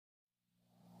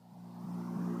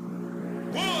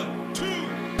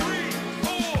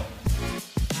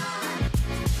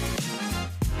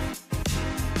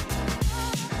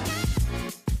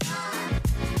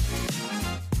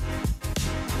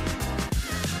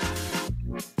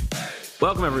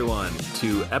Welcome, everyone,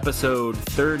 to episode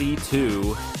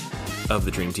 32 of the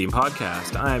Dream Team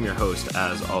podcast. I am your host,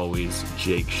 as always,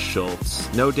 Jake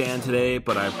Schultz. No Dan today,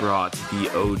 but I brought the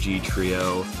OG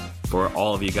trio for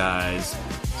all of you guys.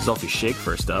 Zolfi Shake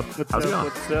first up. How's it going?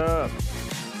 What's up?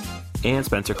 And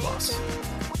Spencer Kloss.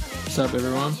 What's up,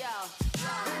 everyone?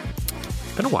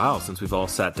 It's been a while since we've all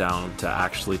sat down to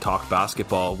actually talk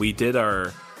basketball. We did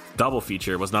our double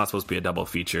feature. It was not supposed to be a double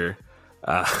feature.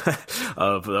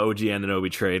 Of the OG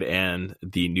Anunoby trade and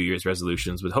the New Year's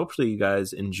resolutions, but hopefully you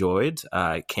guys enjoyed.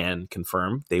 I can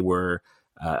confirm they were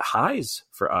highs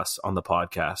for us on the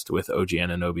podcast with OG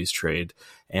Anunoby's trade,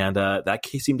 and that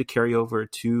seemed to carry over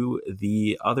to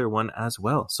the other one as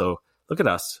well. So look at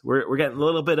us. We're getting a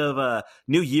little bit of a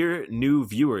new year, new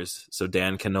viewers. So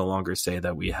Dan can no longer say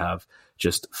that we have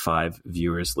just 5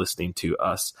 viewers listening to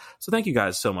us. So thank you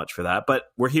guys so much for that. But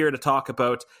we're here to talk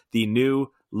about the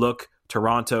new look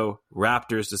Toronto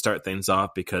Raptors to start things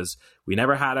off, because we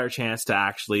never had our chance to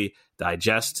actually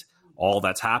digest all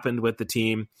that's happened with the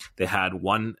team. They had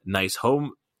one nice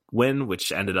home win,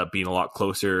 which ended up being a lot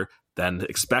closer than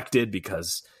expected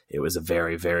because it was a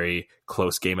very, very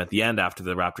close game at the end after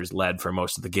the Raptors led for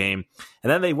most of the game. And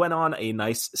then they went on a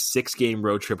nice 6-game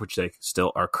road trip, which they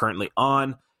still are currently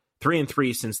on.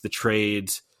 3-3 since the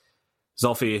trades.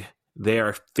 Zolfi, they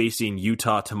are facing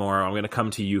Utah tomorrow. I'm going to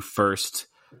come to you first.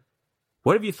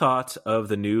 What have you thought of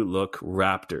the new look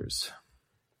Raptors?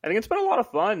 I think it's been a lot of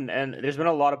fun, and there's been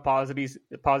a lot of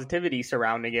positivity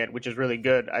surrounding it, which is really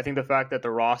good. I think the fact that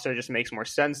the roster just makes more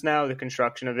sense now. The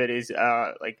construction of it is,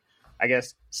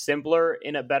 simpler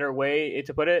in a better way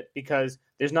to put it, because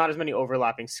there's not as many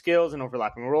overlapping skills and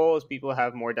overlapping roles. People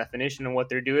have more definition in what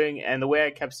they're doing, and the way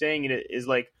I kept saying it is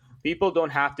people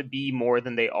don't have to be more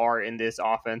than they are in this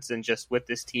offense, and just with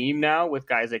this team now, with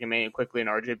guys like Emmanuel Quickly and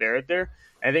RJ Barrett there,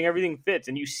 I think everything fits.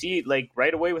 And you see it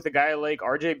right away with a guy like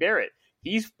RJ Barrett.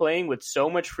 He's playing with so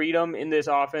much freedom in this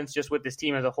offense, just with this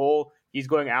team as a whole. He's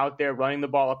going out there, running the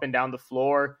ball up and down the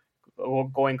floor,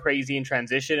 going crazy in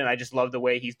transition, and I just love the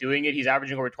way he's doing it. He's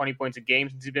averaging over 20 points a game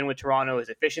since he's been with Toronto. His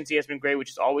efficiency has been great, which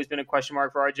has always been a question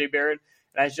mark for RJ Barrett.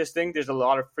 And I just think there's a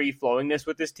lot of free-flowingness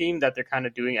with this team, that they're kind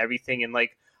of doing everything in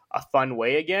a fun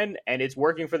way again, and it's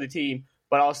working for the team.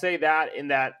 But I'll say that in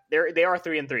that they are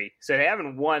 3-3, so they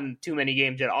haven't won too many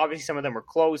games yet. Obviously, some of them were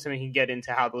close, and we can get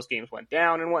into how those games went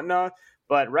down and whatnot.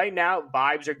 But right now,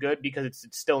 vibes are good because it's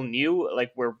still new.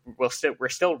 We're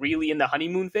still really in the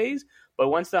honeymoon phase. But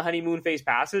once the honeymoon phase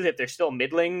passes, if they're still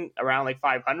middling around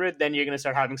 500, then you're going to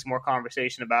start having some more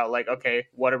conversation about okay,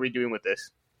 what are we doing with this?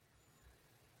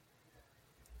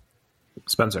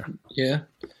 Spencer. Yeah.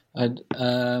 I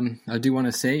do want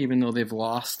to say, even though they've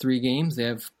lost 3 games, they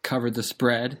have covered the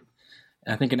spread,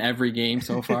 I think, in every game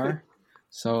so far.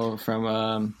 So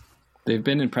they've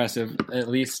been impressive, at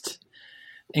least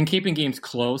in keeping games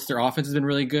close. Their offense has been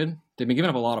really good. They've been giving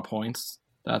up a lot of points,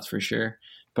 that's for sure.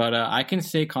 But I can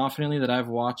say confidently that I've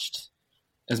watched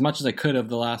as much as I could of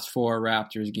the last 4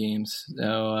 Raptors games.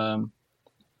 So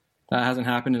that hasn't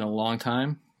happened in a long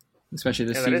time, especially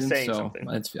this season. So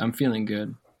I'm feeling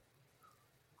good.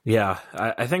 Yeah,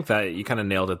 I think that you kind of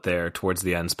nailed it there towards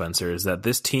the end, Spencer, is that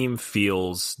this team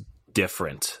feels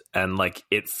different. And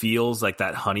it feels like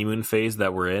that honeymoon phase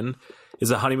that we're in is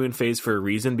a honeymoon phase for a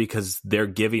reason, because they're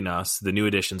giving us the new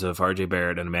additions of RJ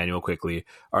Barrett and Emmanuel Quickly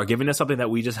are giving us something that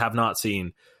we just have not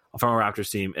seen from a Raptors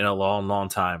team in a long, long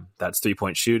time. That's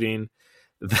 3-point shooting.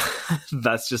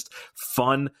 That's just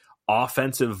fun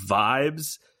offensive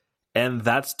vibes. And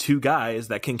that's 2 guys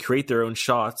that can create their own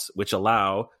shots, which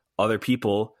allow other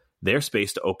people their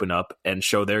space to open up and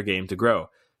show their game to grow.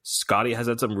 Scotty has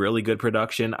had some really good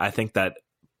production. I think that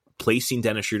placing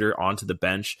Dennis Schroeder onto the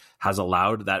bench has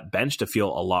allowed that bench to feel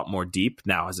a lot more deep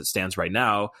now as it stands right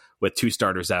now with 2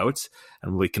 starters out.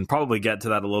 And we can probably get to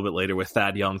that a little bit later with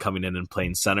Thad Young coming in and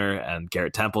playing center and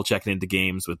Garrett Temple checking into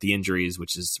games with the injuries,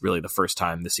 which is really the first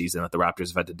time this season that the Raptors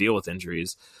have had to deal with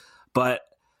injuries. But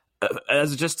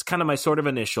as just kind of my sort of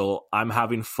initial, I'm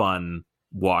having fun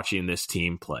watching this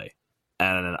team play.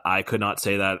 And I could not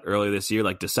say that earlier this year.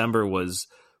 December was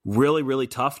really, really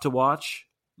tough to watch.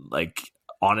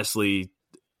 Honestly,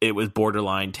 it was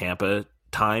borderline Tampa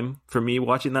time for me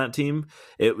watching that team.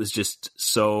 It was just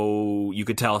so you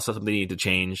could tell something needed to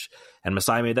change. And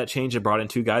Masai made that change and brought in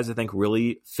 2 guys I think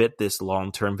really fit this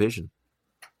long-term vision.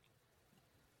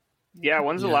 Yeah,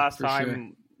 when's the last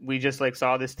time we just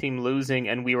saw this team losing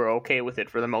and we were okay with it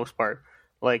for the most part?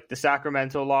 The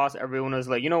Sacramento loss, everyone was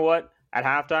you know what? At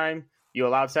halftime, you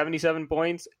allowed 77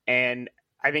 points, and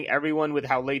I think everyone, with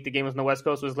how late the game was on the West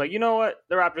Coast, was you know what?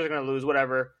 The Raptors are going to lose,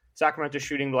 whatever. Sacramento's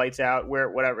shooting the lights out,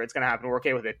 whatever, it's going to happen. We're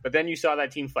okay with it. But then you saw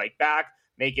that team fight back.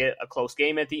 make it a close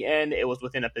game at the end. It was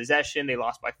within a possession. They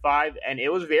lost by 5, and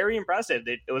it was very impressive.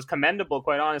 It was commendable,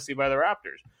 quite honestly, by the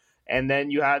Raptors. And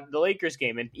then you had the Lakers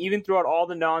game, and even throughout all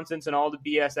the nonsense and all the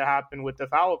BS that happened with the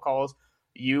foul calls,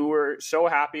 you were so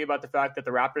happy about the fact that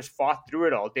the Raptors fought through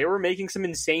it all. They were making some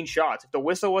insane shots. If the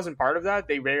whistle wasn't part of that,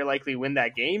 they very likely win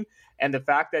that game. And the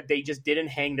fact that they just didn't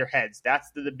hang their heads,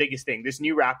 that's the biggest thing. This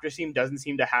new Raptors team doesn't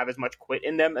seem to have as much quit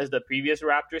in them as the previous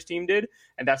Raptors team did,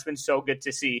 and that's been so good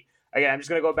to see. Again, I'm just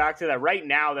going to go back to that right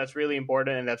now. That's really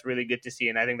important, and that's really good to see,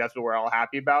 and I think that's what we're all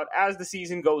happy about. As the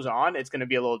season goes on, it's going to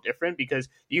be a little different because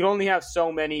you can only have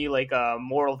so many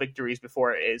moral victories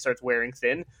before it starts wearing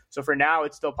thin. So for now,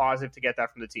 it's still positive to get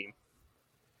that from the team.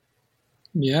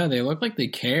 Yeah, they look like they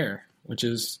care, which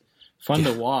is fun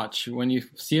to watch. When you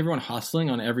see everyone hustling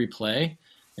on every play,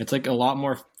 it's like a lot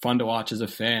more fun to watch as a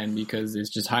fan because it's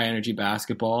just high energy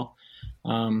basketball.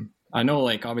 I know,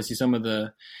 obviously some of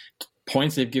the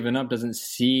points they've given up doesn't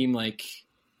seem like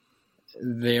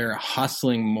they're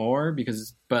hustling more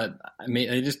but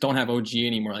they just don't have OG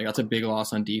anymore. That's a big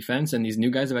loss on defense, and these new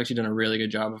guys have actually done a really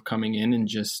good job of coming in and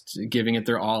just giving it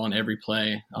their all on every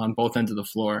play on both ends of the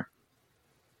floor.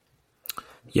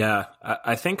 Yeah,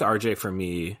 I think RJ for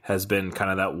me has been kind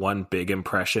of that one big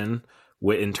impression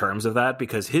in terms of that,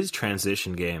 because his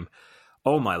transition game,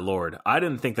 oh my Lord, I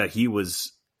didn't think that he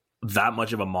was that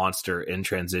much of a monster in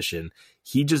transition.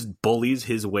 He just bullies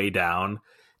his way down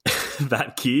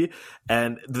that key.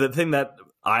 And the thing that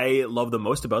I love the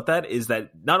most about that is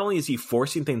that not only is he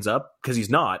forcing things up, because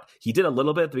he did a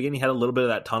little bit at the beginning, he had a little bit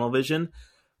of that tunnel vision,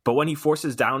 but when he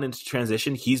forces down into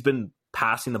transition, he's been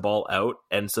passing the ball out,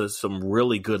 and so some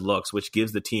really good looks, which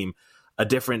gives the team a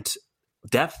different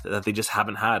depth that they just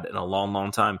haven't had in a long,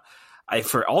 long time.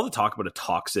 For all the talk about a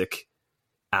toxic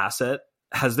asset,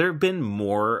 has there been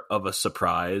more of a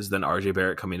surprise than RJ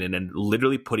Barrett coming in and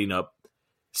literally putting up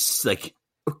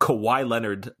Kawhi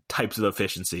Leonard types of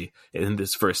efficiency in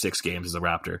this first 6 games as a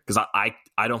Raptor? Because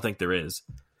I don't think there is.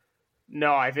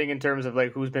 No, I think in terms of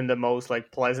who's been the most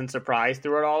pleasant surprise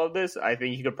throughout all of this, I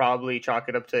think you could probably chalk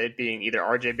it up to it being either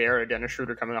RJ Barrett or Dennis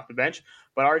Schroeder coming off the bench.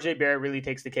 But RJ Barrett really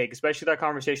takes the cake, especially that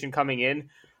conversation coming in.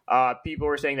 People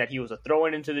were saying that he was a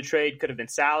throw-in into the trade, could have been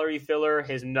salary filler.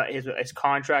 His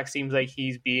contract seems like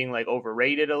he's being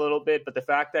overrated a little bit, but the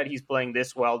fact that he's playing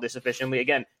this well, this efficiently,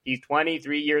 again, he's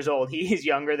 23 years old. He's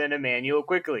younger than Emmanuel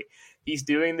quickly. He's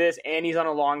doing this, and he's on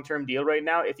a long-term deal right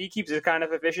now. If he keeps this kind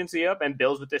of efficiency up and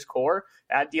builds with this core,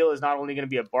 that deal is not only going to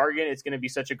be a bargain, it's going to be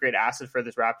such a great asset for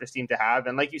this Raptors team to have.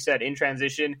 And like you said, in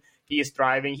transition, he is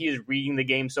thriving. He is reading the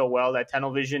game so well. That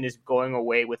tunnel vision is going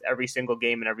away with every single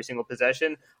game and every single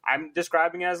possession. I'm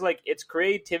describing it as it's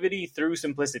creativity through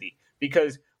simplicity,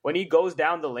 because when he goes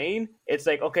down the lane, it's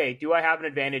okay, do I have an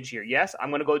advantage here? Yes, I'm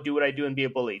going to go do what I do and be a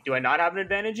bully. Do I not have an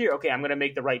advantage here? Okay, I'm going to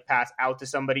make the right pass out to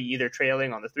somebody either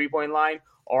trailing on the three-point line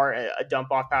or a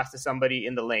dump-off pass to somebody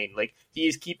in the lane. He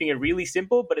is keeping it really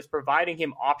simple, but it's providing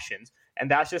him options. And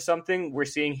that's just something we're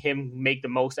seeing him make the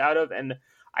most out of. And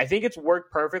I think it's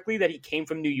worked perfectly that he came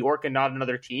from New York and not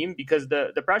another team, because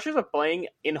the pressures of playing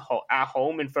at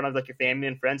home in front of your family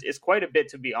and friends is quite a bit,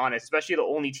 to be honest, especially the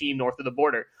only team north of the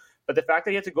border. But the fact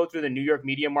that he had to go through the New York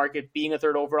media market, being a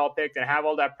 3rd overall pick, and have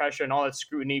all that pressure and all that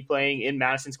scrutiny playing in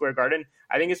Madison Square Garden,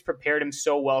 I think it's prepared him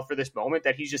so well for this moment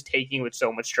that he's just taking with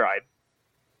so much stride.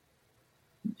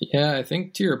 Yeah, I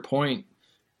think to your point,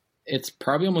 it's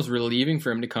probably almost relieving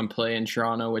for him to come play in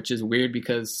Toronto, which is weird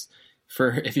because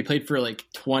if he played for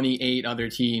 28 other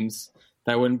teams,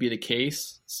 that wouldn't be the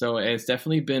case. So it's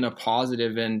definitely been a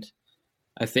positive, and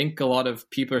I think a lot of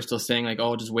people are still saying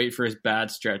just wait for his bad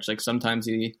stretch. Sometimes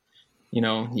he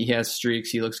has streaks,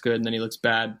 he looks good, and then he looks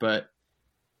bad. But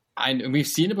we've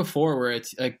seen it before where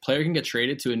it's player can get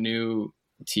traded to a new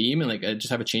team and just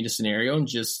have a change of scenario and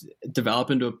just develop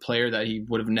into a player that he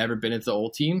would have never been at the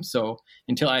old team. So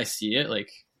until I see it,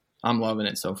 I'm loving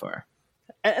it so far.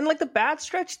 And the bad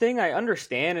stretch thing, I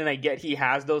understand, and I get he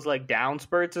has those down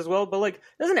spurts as well. But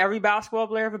doesn't every basketball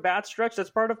player have a bad stretch? That's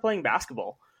part of playing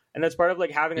basketball. And that's part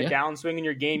of having a downswing in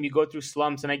your game. You go through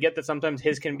slumps, and I get that sometimes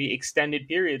his can be extended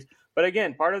periods. But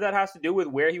again, part of that has to do with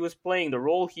where he was playing, the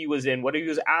role he was in, what he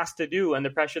was asked to do, and the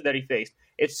pressure that he faced.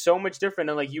 It's so much different.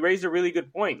 And you raised a really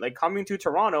good point. Coming to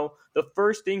Toronto, the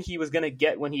first thing he was going to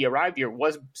get when he arrived here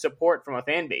was support from a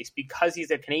fan base, because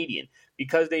he's a Canadian,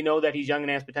 because they know that he's young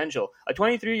and has potential. A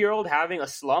 23-year-old having a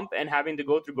slump and having to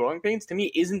go through growing pains, to me,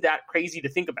 isn't that crazy to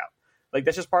think about.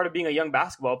 That's just part of being a young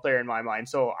basketball player in my mind.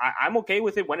 So I'm okay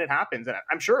with it when it happens. And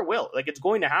I'm sure it will. It's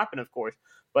going to happen, of course.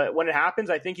 But when it happens,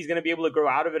 I think he's going to be able to grow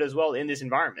out of it as well in this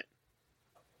environment.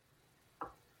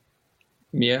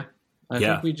 Yeah. I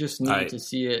think we just need to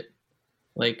see it,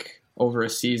 over a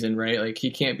season, right? Like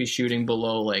he can't be shooting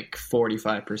below like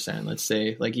 45%, let's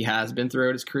say, like he has been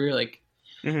throughout his career. Like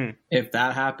if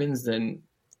that happens, then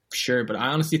sure. But I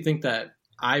honestly think that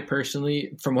I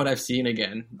personally, from what I've seen,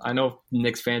 again, I know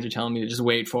Knicks fans are telling me to just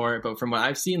wait for it, but from what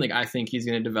I've seen, like I think he's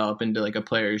going to develop into like a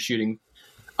player who's shooting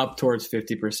up towards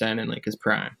 50% in like his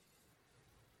prime.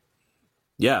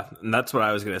 Yeah, and that's what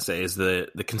I was going to say is the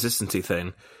consistency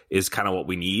thing is kind of what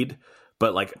we need.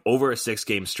 But like over a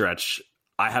 6-game stretch,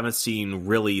 I haven't seen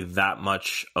really that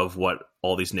much of what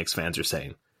all these Knicks fans are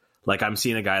saying. Like I'm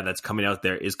seeing a guy that's coming out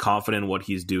there, is confident in what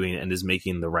he's doing and is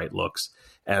making the right looks.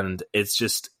 And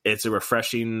it's a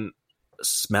refreshing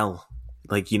smell.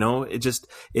 Like,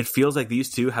 it feels like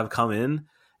these two have come in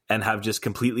and have just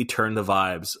completely turned the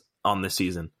vibes on this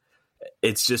season.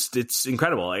 It's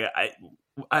incredible. Like,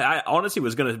 I honestly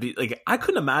was going to be like, I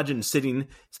couldn't imagine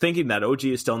thinking that OG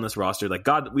is still on this roster. Like,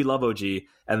 God, we love OG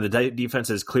and the defense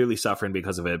is clearly suffering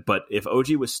because of it. But if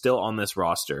OG was still on this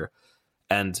roster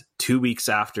and 2 weeks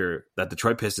after that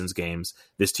Detroit Pistons games,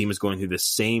 this team is going through the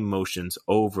same motions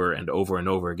over and over and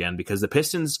over again, because the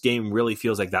Pistons game really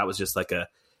feels like that was just like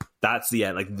that's the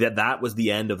end. Like that was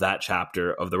the end of that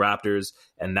chapter of the Raptors.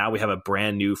 And now we have a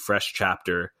brand new, fresh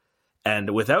chapter. And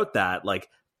without that, like,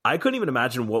 I couldn't even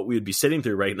imagine what we would be sitting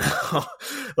through right now.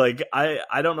 Like,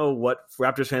 I don't know what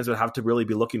Raptors fans would have to really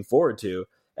be looking forward to.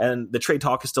 And the trade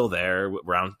talk is still there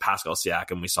around Pascal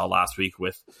Siakam. We saw last week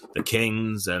with the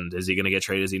Kings, and is he going to get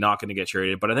traded? Is he not going to get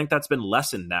traded? But I think that's been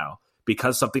lessened now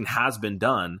because something has been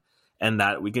done, and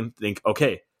that we can think,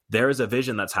 okay, there is a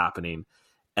vision that's happening.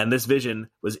 And this vision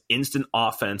was instant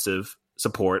offensive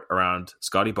support around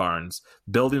Scotty Barnes,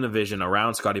 building a vision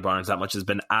around Scotty Barnes. That much has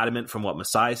been adamant, from what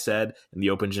Masai said in the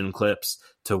open gym clips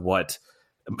to what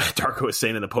Darko was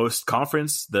saying in the post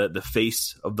conference, the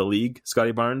face of the league,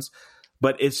 Scotty Barnes.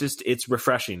 But it's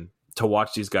refreshing to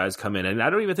watch these guys come in. And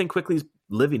I don't even think Quickly's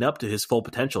living up to his full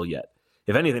potential yet.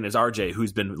 If anything, it's RJ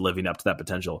who's been living up to that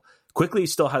potential. Quickly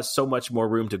still has so much more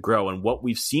room to grow, and what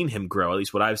we've seen him grow, at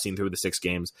least what I've seen through the 6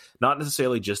 games, not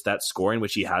necessarily just that scoring,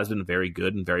 which he has been very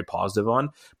good and very positive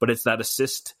on, but it's that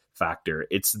assist factor.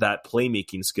 It's that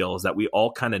playmaking skills that we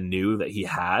all kind of knew that he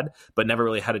had, but never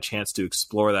really had a chance to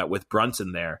explore that with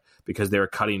Brunson there, because they were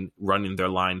running their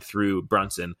line through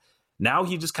Brunson. Now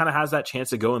he just kind of has that chance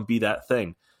to go and be that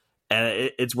thing. And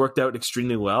it's worked out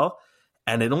extremely well.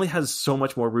 And it only has so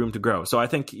much more room to grow. So I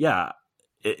think, yeah,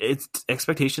 its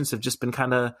expectations have just been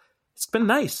it's been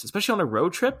nice, especially on a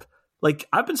road trip. Like,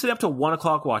 I've been sitting up till 1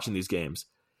 o'clock watching these games.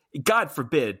 God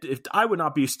forbid, if I would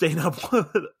not be staying up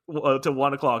to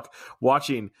 1 o'clock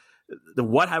watching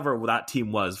whatever that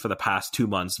team was for the past 2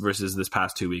 months versus this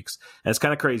past 2 weeks. And it's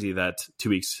kind of crazy that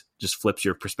 2 weeks just flips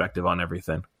your perspective on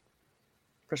everything.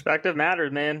 Perspective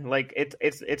matters, man. Like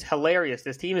it's hilarious.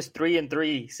 This team is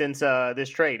 3-3 since this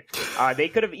trade. They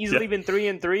could have easily been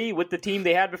 3-3 with the team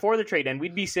they had before the trade, and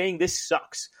we'd be saying this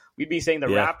sucks. We'd be saying the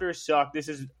Raptors suck. This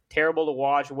is terrible to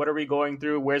watch. What are we going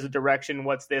through? Where's the direction?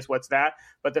 What's this? What's that?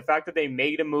 But the fact that they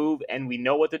made a move and we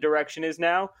know what the direction is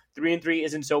now, 3-3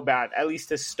 isn't so bad, at least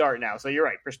to start now. So you're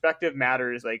right. Perspective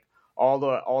matters, like all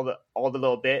the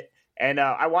little bit. And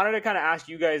I wanted to kind of ask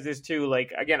you guys this too.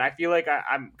 Like, again, I feel like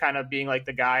I'm kind of being like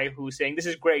the guy who's saying this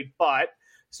is great, but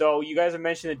so you guys have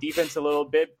mentioned the defense a little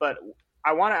bit, but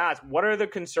I want to ask, what are the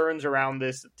concerns around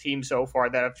this team so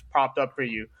far that have popped up for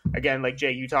you? Again, like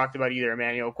Jay, you talked about either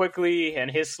Emmanuel Quickly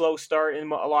and his slow start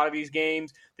in a lot of these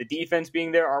games, the defense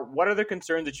being there. Or what are the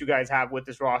concerns that you guys have with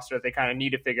this roster that they kind of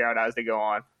need to figure out as they go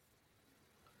on?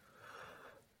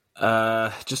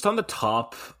 Just on the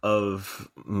top of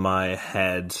my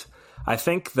head, I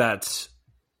think that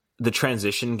the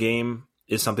transition game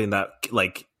is something that,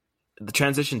 like, the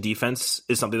transition defense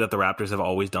is something that the Raptors have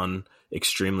always done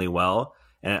extremely well,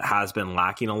 and it has been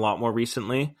lacking a lot more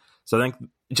recently. So I think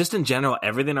just in general,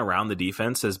 everything around the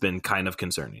defense has been kind of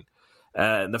concerning.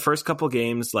 The first couple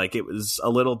games, like, it was a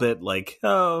little bit like,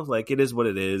 oh, like, it is what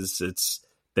it is.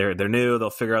 They're new, they'll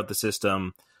figure out the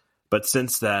system. But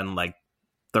since then, like,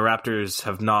 the Raptors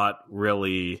have not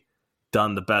really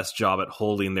done the best job at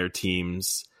holding their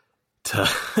teams to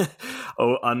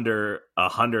under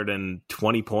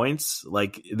 120 points.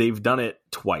 Like, they've done it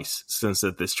twice since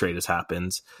this trade has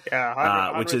happened.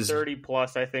 Yeah, which is 130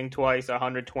 plus, I think, twice,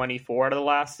 124 out of the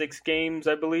last 6 games,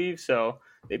 I believe. So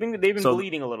they've been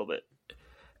bleeding a little bit.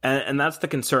 And that's the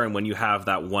concern when you have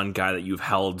that one guy that you've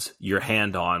held your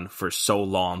hand on for so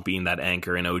long being that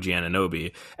anchor in OG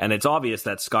Anunoby. And it's obvious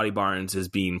that Scotty Barnes is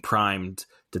being primed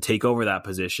to take over that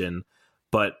position.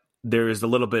 But there is a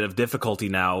little bit of difficulty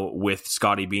now with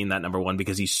Scotty being that number one,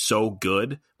 because he's so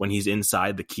good when he's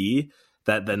inside the key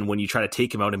that then when you try to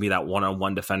take him out and be that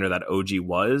one-on-one defender that OG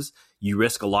was, you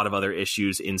risk a lot of other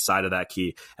issues inside of that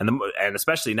key. And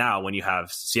especially now when you have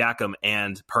Siakam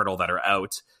and Pirtle that are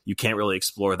out, you can't really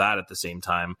explore that at the same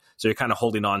time. So you're kind of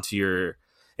holding on to your...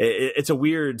 It's a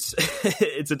weird...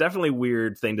 it's a definitely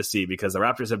weird thing to see, because the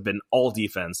Raptors have been all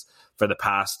defense for the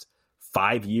past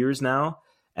 5 years now.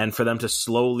 And for them to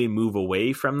slowly move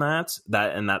away from that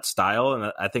and that style,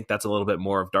 and I think that's a little bit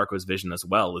more of Darko's vision as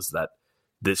well, is that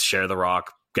this share the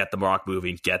rock, get the rock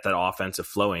moving, get that offensive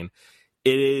flowing.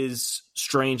 It is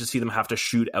strange to see them have to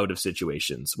shoot out of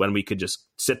situations when we could just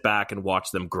sit back and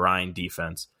watch them grind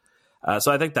defense. So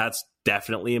I think that's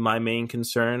definitely my main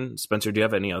concern. Spencer, do you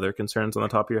have any other concerns on the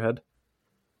top of your head?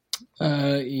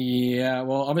 Yeah,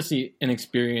 well, obviously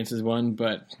inexperience is one,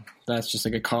 but that's just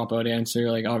like a cop-out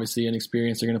answer. Like, obviously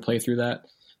inexperienced are going to play through that.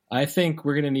 I think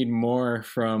we're going to need more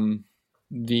from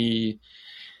the,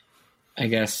 I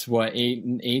guess,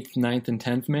 8th, 9th, and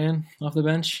 10th man off the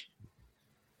bench.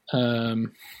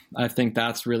 I think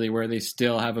that's really where they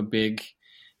still have a big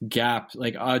gap.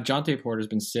 Like, Jonte Porter's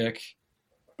been sick,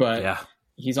 but yeah,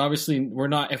 he's obviously,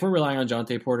 if we're relying on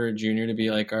Jonte Porter Jr. to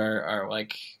be like our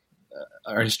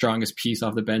strongest piece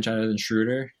off the bench other than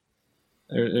Schroeder,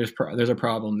 there's a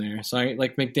problem there. So I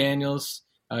like McDaniels,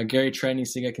 Gary Trent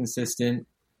needs to get consistent.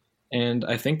 And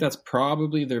I think that's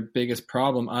probably their biggest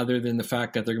problem, other than the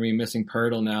fact that they're going to be missing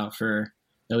Pirtle now for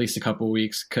at least a couple of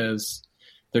weeks, because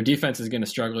their defense is going to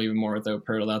struggle even more without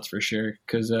Pirtle, that's for sure.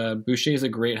 Because Boucher is a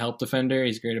great help defender.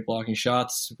 He's great at blocking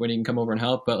shots when he can come over and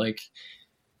help. But like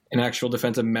in actual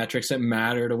defensive metrics that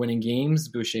matter to winning games,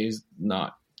 Boucher's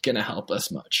not going to help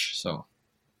us much. So,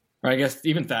 or I guess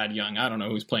even Thad Young. I don't know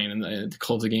who's playing in the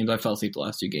close of games. I fell asleep the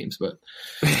last 2 games, but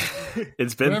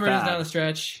it's been whoever Thad. is down the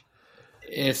stretch,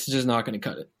 it's just not going to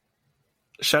cut it.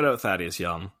 Shout out Thaddeus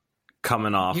Young,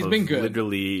 coming off He's of been good.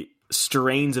 Literally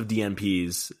strains of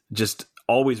DNPs, just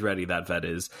always ready, that vet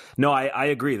is. No, I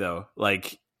agree, though.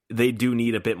 Like, they do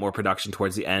need a bit more production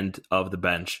towards the end of the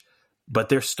bench, but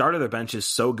their start of their bench is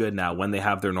so good now when they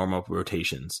have their normal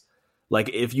rotations. Like,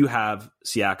 if you have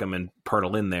Siakam and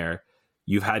Pirtle in there,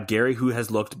 you've had Gary, who has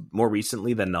looked more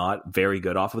recently than not very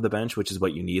good off of the bench, which is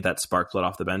what you need, that spark plug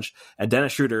off the bench. And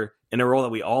Dennis Schroeder, in a role that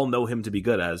we all know him to be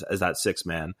good as that 6th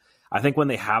man. I think when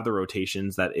they have the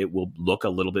rotations, that it will look a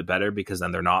little bit better, because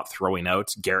then they're not throwing out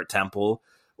Garrett Temple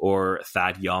or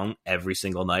Thad Young every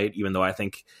single night, even though I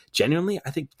think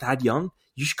Thad Young,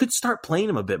 you could start playing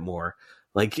him a bit more.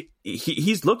 Like,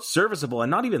 he's looked serviceable,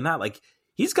 and not even that, like,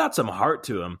 he's got some heart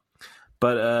to him.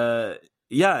 But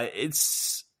yeah,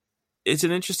 it's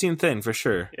an interesting thing for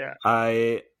sure.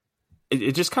 Yeah.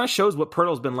 It just kind of shows what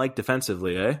Pirtle's been like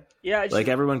defensively, eh? Yeah. Like,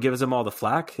 everyone gives him all the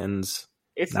flack, and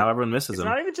now everyone misses him. It's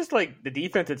not even just like the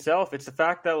defense itself. It's the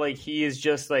fact that like he is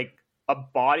just like a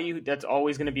body that's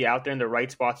always going to be out there in the right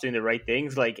spots doing the right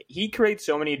things. Like, he creates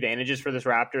so many advantages for this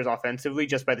Raptors offensively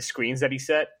just by the screens that he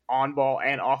set on ball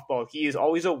and off ball. He is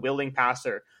always a willing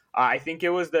passer. I think it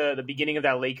was the beginning of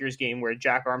that Lakers game where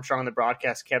Jack Armstrong on the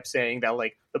broadcast kept saying that,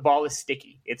 like, the ball is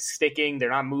sticky. It's sticking. They're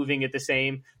not moving it the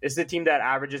same. This is a team that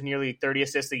averages nearly 30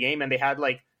 assists a game, and they had,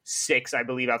 like, 6, I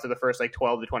believe, after the first, like,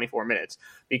 12 to 24 minutes,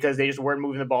 because they just weren't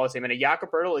moving the ball the same. And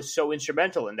Jakob Poeltl is so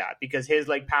instrumental in that, because his,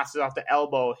 like, passes off the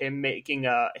elbow, him making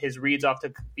his reads off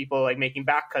to people, like, making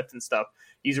back cuts and stuff.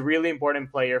 He's a really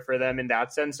important player for them in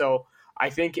that sense. So I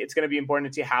think it's going to be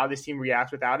important to see how this team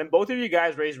reacts without him. Both of you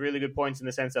guys raised really good points in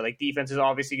the sense that, like, defense is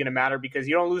obviously going to matter, because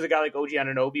you don't lose a guy like OG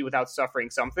Anunoby without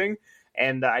suffering something.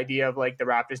 And the idea of, like, the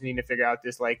Raptors need to figure out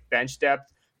this, like, bench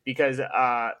depth, because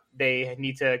they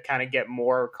need to kind of get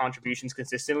more contributions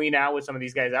consistently now with some of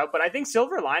these guys out. But I think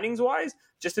silver linings wise,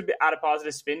 just to add a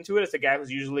positive spin to it, as the guy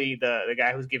who's usually the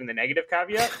guy who's giving the negative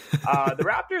caveat, the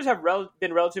Raptors have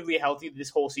been relatively healthy this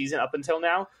whole season up until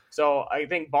now. So I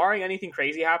think, barring anything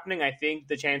crazy happening, I think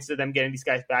the chances of them getting these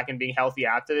guys back and being healthy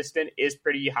after this stint is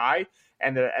pretty high.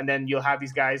 And then you'll have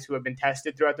these guys who have been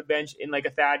tested throughout the bench in, like,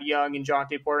 a Thad Young and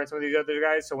Jonte Porter and some of these other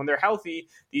guys. So when they're healthy,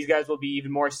 these guys will be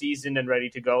even more seasoned and ready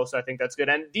to go. So I think that's good.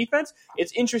 And defense,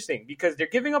 it's interesting because they're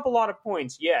giving up a lot of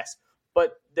points, yes,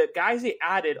 but the guys they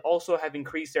added also have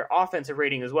increased their offensive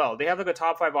rating as well. They have, like, a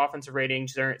top 5 offensive rating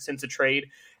since the trade,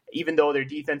 even though their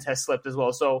defense has slipped as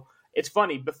well. So it's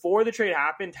funny, before the trade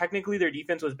happened, technically their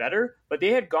defense was better, but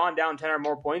they had gone down 10 or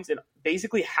more points in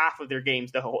basically half of their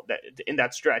games in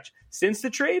that stretch. Since the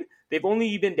trade, they've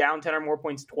only been down 10 or more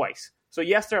points twice. So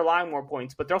yes, they're allowing more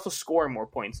points, but they're also scoring more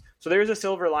points. So there's a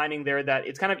silver lining there that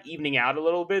it's kind of evening out a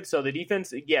little bit. So the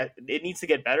defense, yeah, it needs to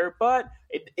get better, but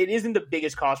it isn't the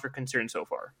biggest cause for concern so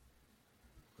far.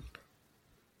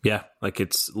 Yeah, like,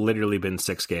 it's literally been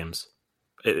 6 games.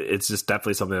 It's just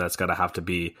definitely something that's going to have to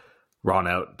be run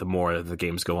out the more the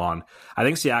games go on. I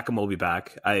think Siakam will be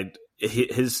back.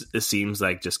 It seems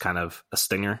like just kind of a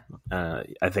stinger.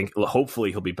 I think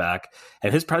hopefully he'll be back,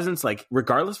 and his presence, like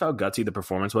regardless of how gutsy the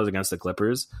performance was against the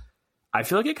Clippers, I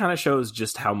feel like it kind of shows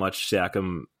just how much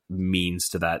Siakam means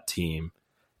to that team.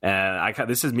 And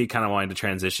this is me kind of wanting to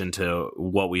transition to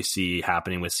what we see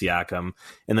happening with Siakam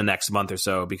in the next month or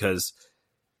so, because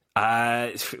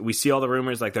we see all the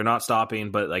rumors, like they're not stopping,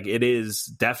 but like it is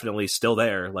definitely still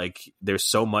there. Like there's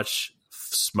so much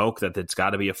smoke that it's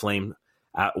got to be a flame.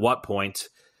 At what point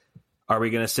are we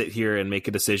going to sit here and make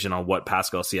a decision on what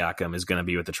Pascal Siakam is going to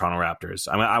be with the Toronto Raptors?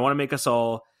 I want to make us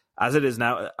all, as it is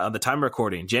now, the time of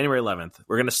recording, January 11th,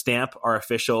 we're going to stamp our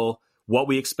official what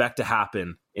we expect to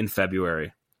happen in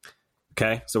February.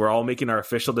 Okay, so we're all making our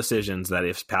official decisions that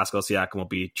if Pascal Siakam will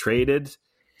be traded,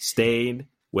 stayed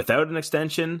without an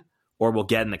extension, or will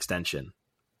get an extension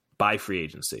by free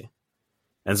agency.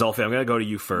 And Zolfi, I'm going to go to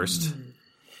you first.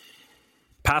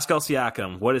 Pascal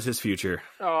Siakam, what is his future?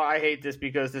 Oh, I hate this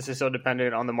because this is so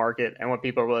dependent on the market and what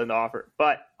people are willing to offer.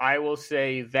 But I will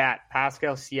say that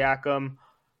Pascal Siakam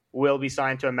will be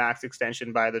signed to a max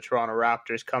extension by the Toronto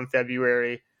Raptors come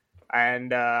February.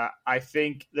 And I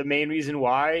think the main reason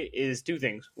why is two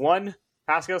things. One,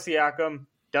 Pascal Siakam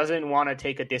doesn't want to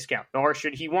take a discount, nor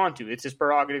should he want to. It's his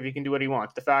prerogative. He can do what he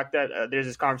wants. The fact that there's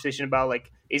this conversation about, like,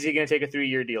 is he going to take a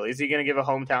 3-year deal? Is he going to give a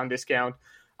hometown discount?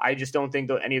 I just don't think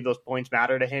any of those points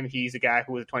matter to him. He's a guy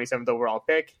who was a 27th overall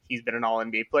pick. He's been an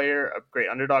all-NBA player, a great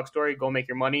underdog story. Go make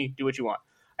your money, do what you want.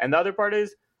 And the other part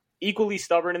is, equally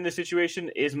stubborn in this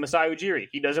situation is Masai Ujiri.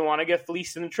 He doesn't want to get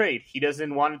fleeced in the trade. He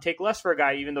doesn't want to take less for a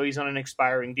guy, even though he's on an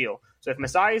expiring deal. So if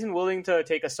Masai isn't willing to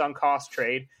take a sunk cost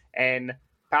trade and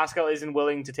Pascal isn't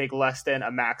willing to take less than a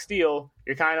max deal,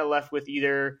 you're kind of left with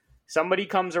either somebody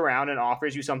comes around and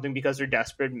offers you something because they're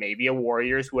desperate, maybe a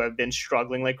Warriors who have been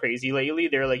struggling like crazy lately.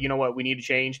 They're like, you know what, we need to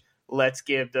change. Let's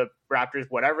give the Raptors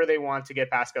whatever they want to get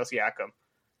Pascal Siakam.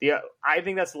 I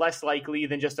think that's less likely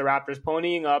than just the Raptors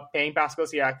ponying up, paying Pascal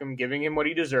Siakam, giving him what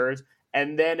he deserves,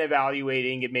 and then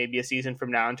evaluating it maybe a season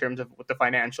from now in terms of what the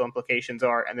financial implications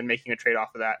are, and then making a trade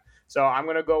off of that. So I'm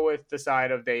going to go with the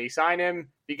side of they sign him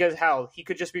because, hell, he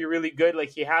could just be really good like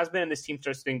he has been, and this team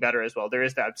starts doing better as well. There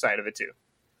is that side of it too.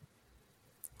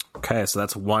 Okay, so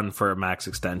that's one for a max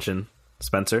extension.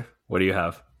 Spencer, what do you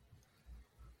have?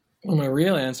 Well, my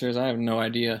real answer is I have no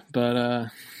idea, but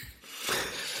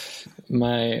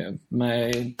my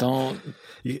don't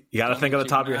you got to think on the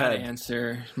top of your head.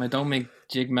 Answer my don't make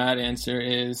Jig mad answer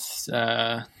is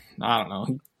I don't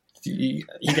know. He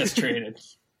gets traded.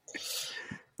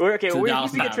 Okay,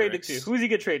 who's he get traded to? Who's he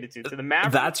get traded to? To the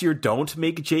Mavericks? That's your don't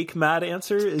make Jake mad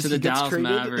answer? Is to the Dallas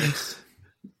Mavericks.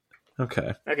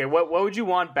 Okay. Okay, what would you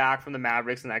want back from the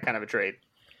Mavericks in that kind of a trade?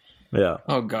 Yeah.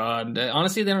 Oh, God.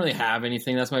 Honestly, they don't really have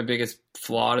anything. That's my biggest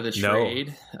flaw to the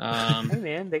trade. Hey,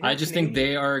 man, I just think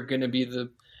they are going to be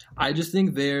I just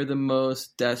think they're the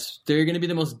most they're going to be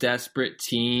the most desperate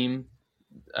team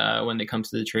when they come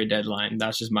to the trade deadline.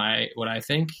 That's just what I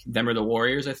think. Them or the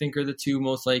Warriors, I think, are the two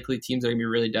most likely teams that are going to be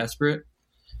really desperate.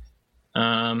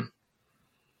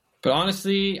 But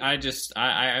honestly,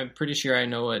 I'm pretty sure I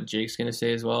know what Jake's going to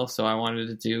say as well. So I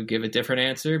wanted to give a different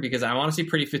answer because I'm honestly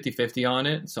pretty 50-50 on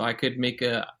it. So I could make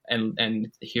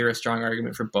and hear a strong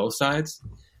argument for both sides.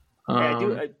 I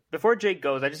do. Before Jake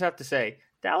goes, I just have to say,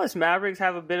 Dallas Mavericks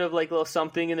have a bit of like little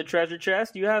something in the treasure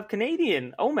chest. You have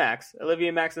Canadian Omax,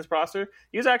 Olivier Max's Prosser.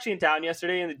 He was actually in town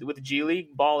yesterday with the G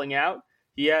League balling out.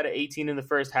 He had 18 in the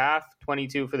first half,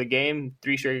 22 for the game,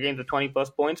 3 straight games with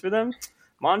 20-plus points for them.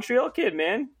 Montreal kid,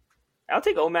 man. I'll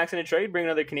take Omax in a trade, bring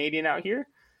another Canadian out here.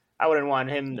 I wouldn't want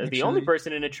him as the only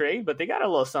person in a trade, but they got a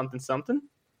little something.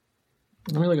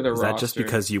 Let me look at the roster. Is that just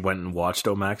because you went and watched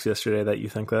Omax yesterday that you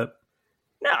think that?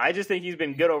 No, I just think he's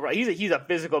been good overall. He's a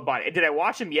physical body. Did I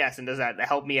watch him? Yes. And does that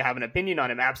help me have an opinion on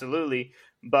him? Absolutely.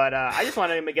 But I just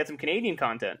wanted him to get some Canadian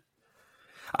content.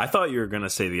 I thought you were going to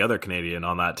say the other Canadian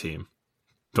on that team.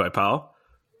 Dwight Powell?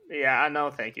 Yeah,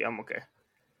 no, thank you. I'm okay.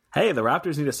 Hey, the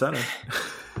Raptors need a center.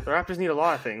 The Raptors need a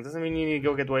lot of things. Doesn't mean you need to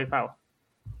go get Dwight Powell.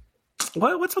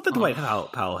 What's with the Dwight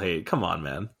Powell hate? Come on,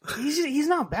 man. He's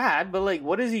not bad, but like,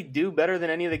 what does he do better than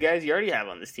any of the guys you already have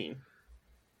on this team?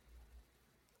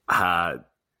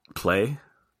 Play.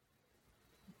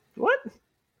 What?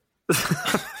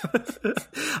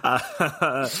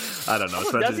 I don't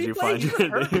know. Does he play? He's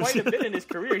been hurt quite a bit in his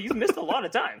career. He's missed a lot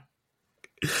of time.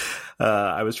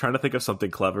 I was trying to think of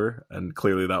something clever, and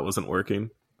clearly that wasn't working.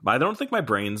 I don't think my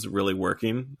brain's really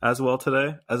working as well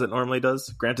today as it normally does.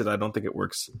 Granted, I don't think it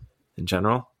works in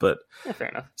general, but yeah, fair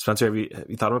enough. Spencer, have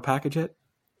you thought of a package yet?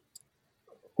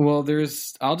 Well,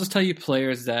 I'll just tell you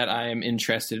players that I am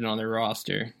interested in on their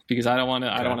roster because I don't want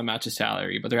to. I don't want to match a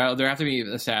salary, but there have to be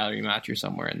a salary matcher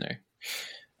somewhere in there.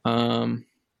 Well,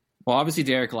 obviously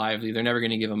Derek Lively. They're never going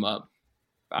to give him up.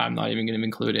 I'm not even going to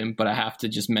include him, but I have to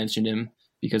just mention him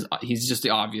because he's just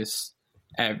the obvious.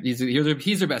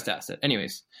 He's their best asset.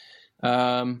 Anyways,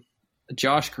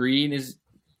 Josh Green is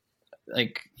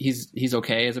he's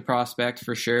okay as a prospect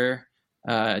for sure.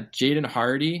 Jaden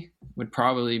Hardy would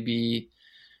probably be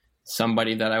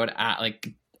somebody that I would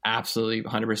absolutely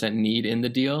 100% need in the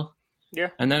deal. Yeah.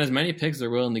 And then as many picks they're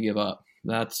willing to give up.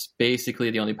 That's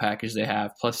basically the only package they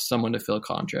have, plus someone to fill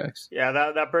contracts. Yeah,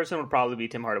 that person would probably be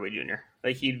Tim Hardaway Jr.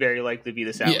 Like, he'd very likely be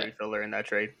the salary filler in that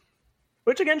trade.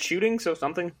 Which, again, shooting, so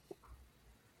something.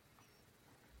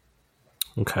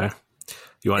 Okay.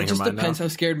 You want to hear mine now? It just depends how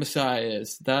scared Masai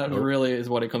is. That really is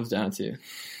what it comes down to.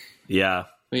 Yeah.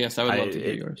 But yes, I would love to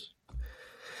hear yours.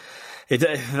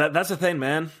 That's the thing,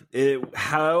 man.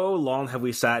 How long have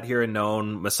we sat here and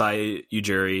known Masai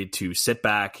Ujiri to sit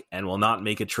back and will not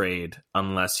make a trade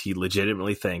unless he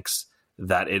legitimately thinks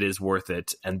that it is worth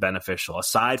it and beneficial,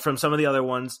 aside from some of the other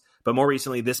ones? But more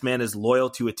recently, this man is loyal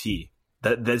to a T.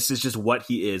 This is just what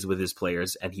he is with his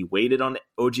players, and he waited on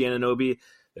OG Anunoby.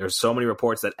 There's so many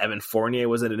reports that Evan Fournier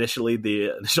was initially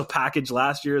the initial package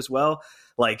last year as well.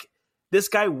 Like, this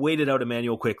guy waited out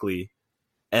Emmanuel quickly,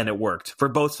 and it worked for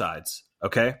both sides,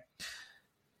 okay?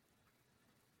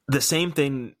 The same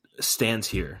thing stands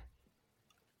here.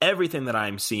 Everything that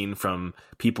I'm seeing from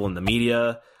people in the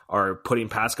media are putting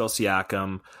Pascal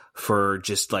Siakam for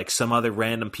just like some other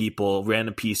random people,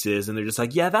 random pieces, and they're just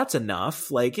like, yeah, that's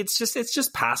enough. Like, it's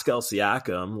just Pascal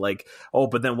Siakam. Like, oh,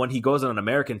 but then when he goes on an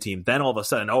American team, then all of a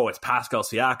sudden, oh, it's Pascal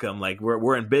Siakam. Like,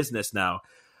 we're in business now.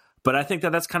 But I think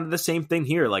that that's kind of the same thing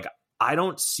here. Like, I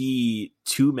don't see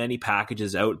too many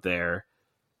packages out there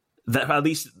that, at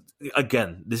least,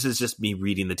 again, this is just me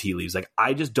reading the tea leaves. Like,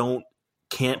 I just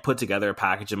can't put together a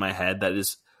package in my head that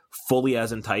is fully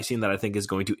as enticing that I think is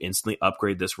going to instantly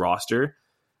upgrade this roster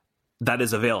that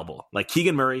is available. Like,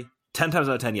 Keegan Murray, 10 times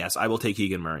out of 10, yes, I will take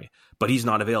Keegan Murray, but he's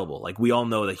not available. Like, we all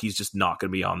know that he's just not going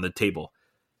to be on the table.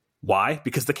 Why?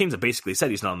 Because the Kings have basically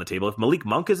said he's not on the table. If Malik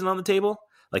Monk isn't on the table,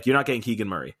 like, you're not getting Keegan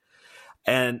Murray.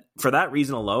 And for that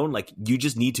reason alone, like, you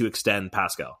just need to extend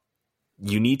Pascal.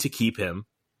 You need to keep him.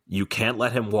 You can't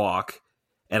let him walk.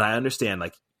 And I understand,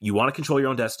 like, you want to control your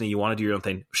own destiny. You want to do your own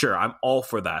thing. Sure, I'm all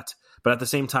for that. But at the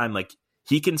same time, like,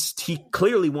 he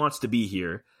clearly wants to be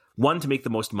here. One, to make the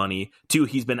most money. Two,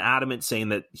 he's been adamant saying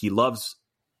that he loves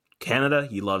Canada.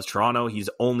 He loves Toronto. He's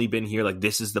only been here. Like,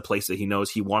 this is the place that he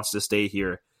knows. He wants to stay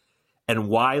here. And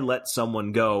why let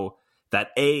someone go that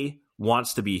A,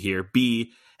 wants to be here,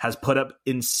 B, has put up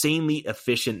insanely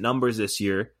efficient numbers this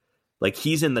year? Like,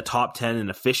 he's in the top 10 in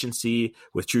efficiency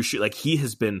with true shoot. Like, he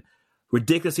has been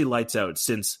ridiculously lights out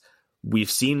since we've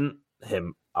seen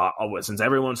him, since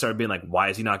everyone started being like, why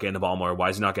is he not getting the ball more? Why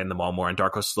is he not getting the ball more? And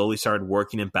Darko slowly started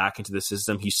working him back into the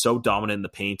system. He's so dominant in the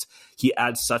paint. He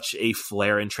adds such a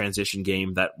flair in transition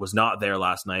game that was not there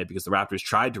last night because the Raptors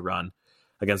tried to run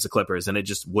against the Clippers and it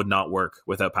just would not work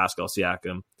without Pascal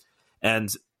Siakam.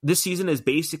 And this season is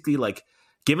basically like,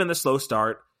 given the slow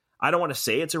start, I don't want to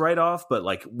say it's a write-off, but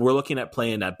like, we're looking at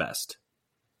playing at best.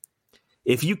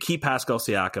 If you keep Pascal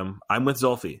Siakam, I'm with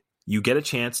Zolfi. You get a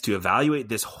chance to evaluate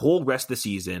this whole rest of the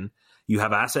season. You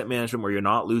have asset management where you're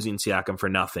not losing Siakam for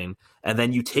nothing. And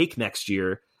then you take next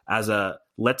year as a,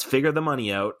 let's figure the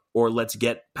money out, or let's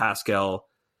get Pascal,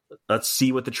 let's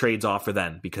see what the trades offer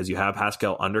then, because you have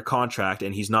Pascal under contract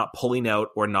and he's not pulling out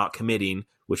or not committing,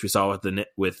 which we saw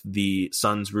with the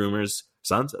Suns rumors,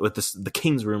 with the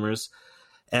Kings rumors.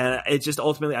 And it just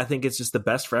ultimately, I think it's just the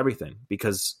best for everything,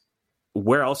 because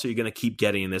where else are you going to keep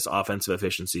getting this offensive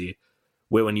efficiency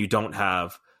when you don't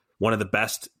have one of the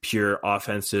best pure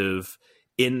offensive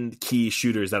in key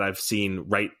shooters that I've seen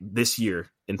right this year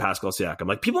in Pascal Siakam?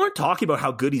 Like, people aren't talking about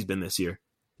how good he's been this year.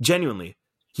 Genuinely,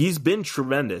 he's been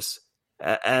tremendous.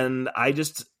 And I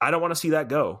don't want to see that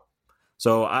go.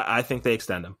 So I think they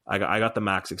extend him. I got the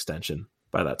max extension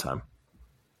by that time.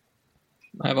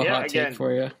 I have a hot take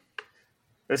for you.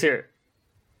 Let's hear it.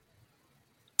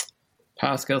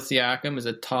 Pascal Siakam is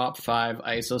a top 5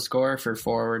 ISO scorer for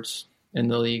forwards in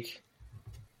the league.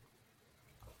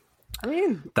 I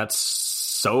mean, that's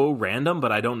so random,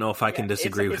 but I don't know if I can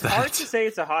disagree with that. It's hard to say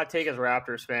it's a hot take as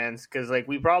Raptors fans, because like,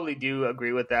 we probably do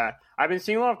agree with that. I've been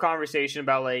seeing a lot of conversation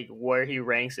about like where he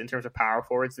ranks in terms of power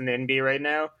forwards in the NBA right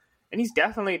now, and he's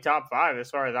definitely top 5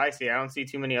 as far as I see. I don't see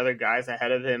too many other guys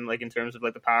ahead of him, like in terms of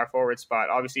like the power forward spot.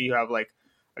 Obviously, you have like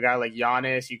a guy like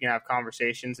Giannis. You can have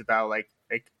conversations about like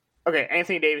okay,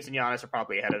 Anthony Davis and Giannis are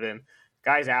probably ahead of him.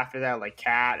 guys after that, like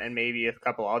Cat and maybe a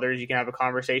couple others, you can have a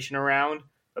conversation around.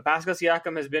 But Pascal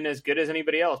Siakam has been as good as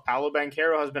anybody else. Paolo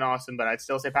Banchero has been awesome, but I'd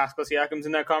still say Pascal Siakam's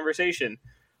in that conversation.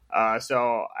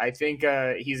 So I think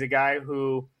he's a guy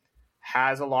who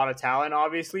has a lot of talent,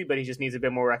 obviously, but he just needs a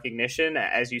bit more recognition.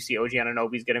 As you see, OG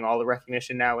Anunoby's getting all the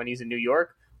recognition now when he's in New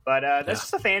York. But that's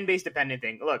just a fan base dependent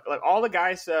thing. Look, all the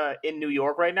guys in New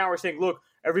York right now are saying, look,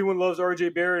 everyone loves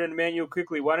RJ Barrett and Emmanuel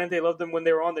Quickley. Why didn't they love them when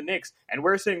they were on the Knicks? And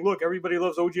we're saying, look, everybody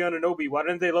loves OG Anunoby. Why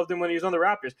didn't they love them when he was on the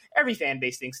Raptors? Every fan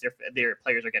base thinks their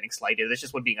players are getting slighted. That's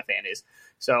just what being a fan is.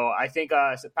 So I think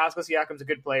Pascal Siakam's a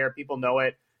good player. People know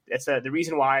it. It's the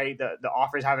reason why the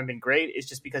offers haven't been great is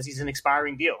just because he's an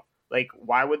expiring deal. Like,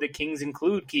 why would the Kings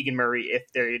include Keegan Murray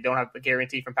if they don't have a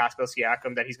guarantee from Pascal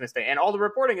Siakam that he's going to stay? And all the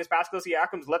reporting is Pascal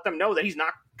Siakam's let them know that he's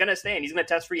not going to stay and he's going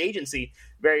to test free agency,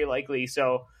 very likely.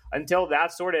 So until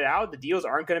that's sorted out, the deals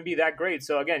aren't going to be that great.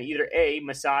 So again, either A,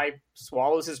 Masai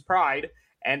swallows his pride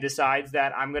and decides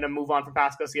that I'm going to move on from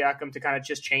Pascal Siakam to kind of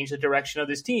just change the direction of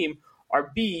this team,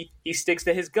 or B, he sticks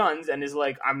to his guns and is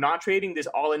like, I'm not trading this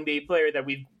all-NBA player that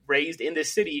we've raised in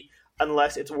this city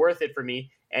unless it's worth it for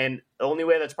me. And the only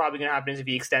way that's probably going to happen is if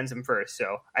he extends him first.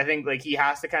 So I think like he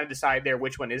has to kind of decide there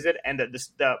which one is it, and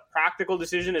the practical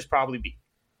decision is probably B.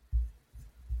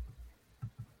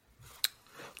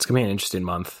 It's going to be an interesting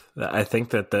month. I think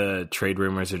that the trade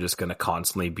rumors are just going to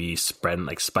constantly be spreading,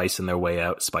 like splicing their way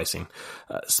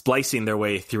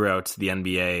throughout the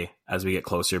NBA as we get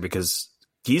closer, because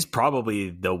he's probably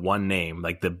the one name,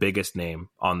 like the biggest name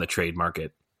on the trade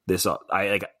market. I'm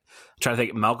trying to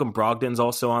think. Malcolm Brogdon's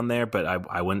also on there, but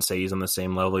I wouldn't say he's on the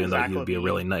same level, even though he would be a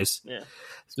really nice. Yeah.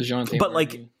 But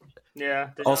like, yeah.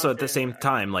 also at the same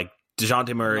time, like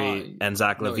DeJounte Murray and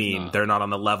Zach LaVine, they're not on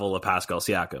the level of Pascal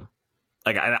Siakam.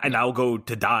 Like, and I'll go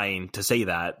to dying to say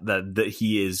that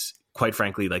he is, quite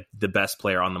frankly, like the best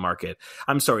player on the market.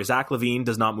 I'm sorry, Zach LaVine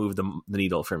does not move the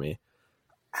needle for me.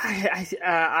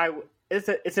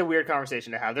 It's a weird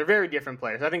conversation to have. They're very different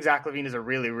players. I think Zach LaVine is a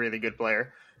really, really good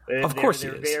player. Of course,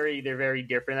 they're very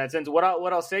different in that sense. What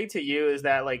I'll say to you is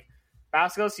that like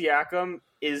Pascal Siakam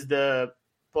is the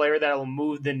player that will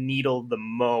move the needle the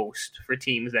most for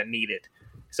teams that need it.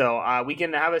 So we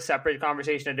can have a separate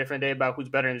conversation a different day about who's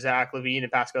better than Zach LaVine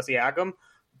and Pascal Siakam.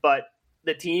 But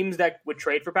the teams that would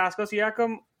trade for Pascal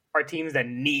Siakam are teams that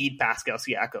need Pascal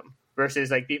Siakam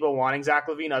versus like people wanting Zach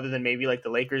LaVine, other than maybe like the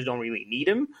Lakers don't really need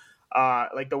him.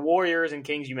 Like the Warriors and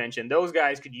Kings you mentioned, those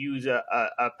guys could use a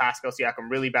Pascal Siakam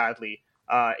really badly.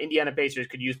 Indiana Pacers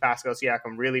could use Pascal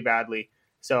Siakam really badly.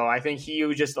 So I think he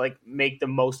would just like make the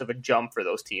most of a jump for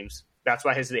those teams. That's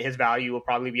why his value will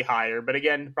probably be higher. But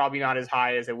again, probably not as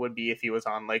high as it would be if he was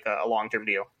on like a long-term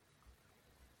deal.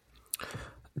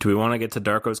 Do we want to get to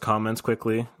Darko's comments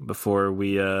quickly before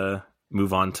we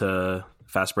move on to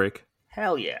fast break?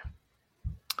 Hell yeah.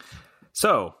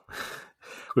 So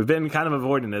we've been kind of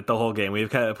avoiding it the whole game.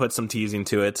 We've kind of put some teasing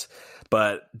to it.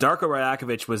 But Darko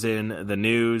Rajakovic was in the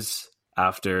news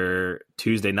after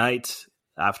Tuesday night,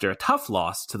 after a tough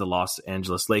loss to the Los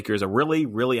Angeles Lakers, a really,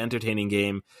 really entertaining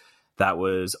game that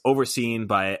was overseen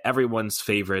by everyone's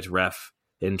favorite ref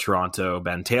in Toronto,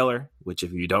 Ben Taylor, which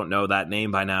if you don't know that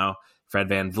name by now, Fred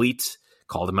VanVleet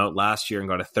called him out last year and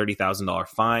got a $30,000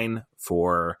 fine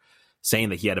for saying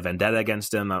that he had a vendetta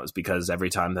against him. That was because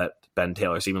every time that Ben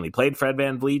Taylor seemingly played Fred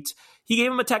VanVleet, he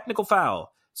gave him a technical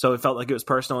foul. So it felt like it was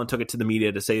personal and took it to the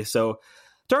media to say so.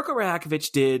 Darko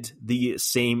Rajakovic did the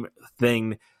same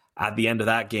thing at the end of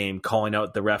that game, calling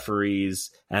out the referees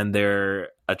and their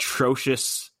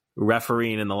atrocious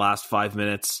refereeing in the last 5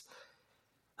 minutes.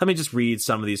 Let me just read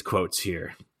some of these quotes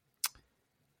here.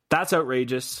 That's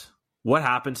outrageous. What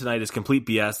happened tonight is complete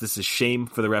BS. This is shame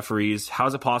for the referees. How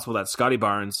is it possible that Scotty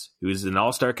Barnes, who is an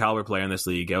all-star caliber player in this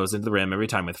league, goes into the rim every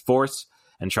time with force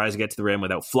and tries to get to the rim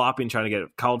without flopping, trying to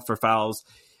get called for fouls,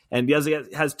 and he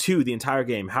has two the entire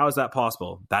game? How is that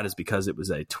possible? That is because it was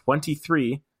a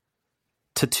 23-2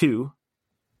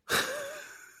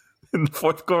 in the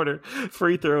fourth quarter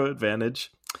free throw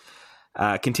advantage.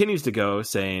 Continues to go,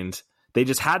 saying they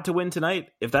just had to win tonight.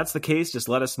 If that's the case, just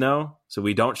let us know so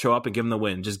we don't show up and give them the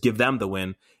win. Just give them the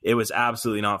win. It was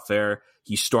absolutely not fair.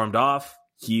 He stormed off.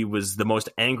 He was the most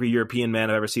angry European man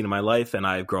I've ever seen in my life, and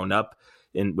I've grown up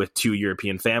with two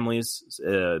European families.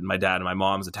 My dad and my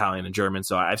mom's Italian and German,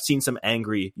 so I've seen some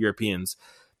angry Europeans.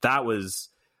 That was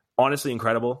honestly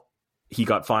incredible. He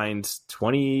got fined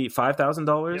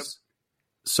 $25,000. Yep.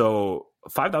 So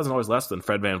 $5,000 less than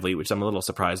Fred VanVleet, which I'm a little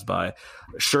surprised by.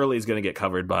 Surely is going to get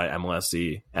covered by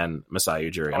MLSE and Masai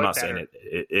Ujiri. I'm not saying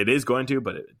it is going to,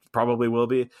 but it probably will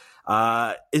be.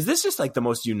 Is this just like the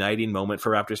most uniting moment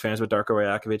for Raptors fans with Darko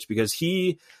Rajakovic? Because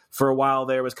he, for a while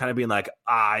there, was kind of being like,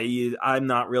 I'm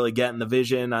not really getting the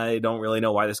vision. I don't really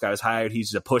know why this guy was hired.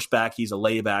 He's a pushback. He's a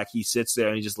layback. He sits there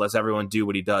and he just lets everyone do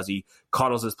what he does. He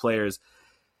coddles his players.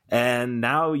 And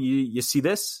now you see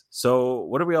this. So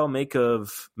what do we all make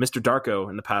of Mr. Darko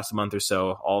in the past month or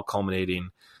so, all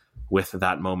culminating with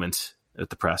that moment at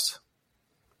the press?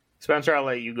 Spencer, I'll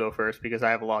let you go first because I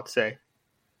have a lot to say.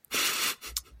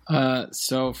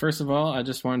 So first of all, I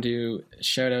just wanted to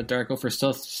shout out Darko for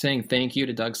still saying thank you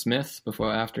to Doug Smith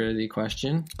after the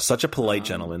question. Such a polite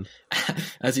gentleman.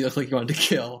 As he looked like he wanted to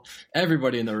kill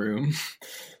everybody in the room.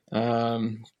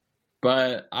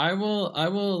 But I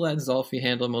will let Zolfi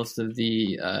handle most of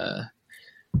the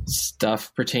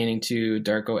stuff pertaining to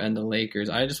Darko and the Lakers.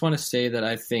 I just want to say that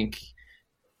I think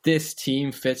this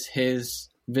team fits his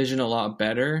vision a lot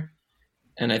better.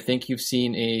 And I think you've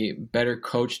seen a better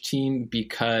coach team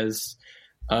because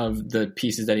of the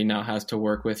pieces that he now has to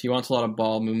work with. He wants a lot of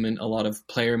ball movement, a lot of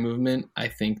player movement. I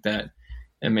think that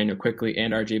Emmanuel Quickley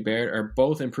and RJ Barrett are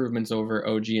both improvements over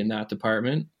OG in that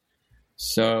department.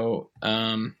 So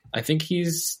I think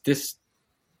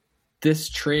this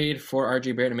trade for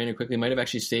RJ Barrett and Emmanuel Quickley might have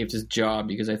actually saved his job,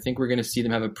 because I think we're going to see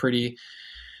them have a pretty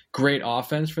great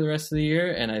offense for the rest of the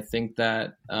year. And I think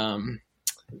that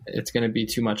it's going to be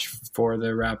too much for the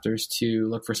Raptors to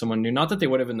look for someone new. Not that they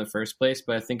would have in the first place,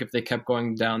 but I think if they kept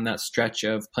going down that stretch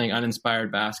of playing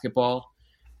uninspired basketball,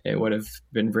 it would have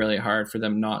been really hard for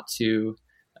them not to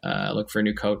look for a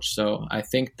new coach. So I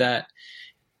think that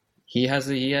he has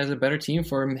a better team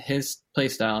for his play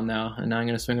style now. And now I'm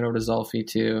going to swing it over to Zolfi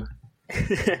to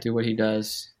do what he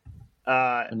does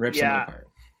and rip someone apart.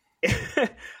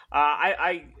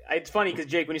 It's funny because,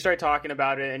 Jake, when you started talking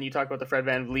about it and you talked about the Fred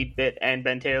VanVleet bit and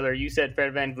Ben Taylor, you said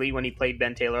Fred VanVleet when he played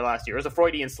Ben Taylor last year. It was a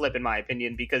Freudian slip, in my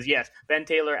opinion, because, yes, Ben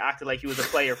Taylor acted like he was a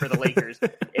player for the Lakers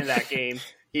in that game.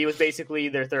 He was basically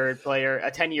their third player,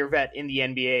 a 10-year vet in the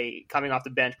NBA, coming off the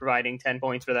bench, providing 10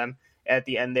 points for them at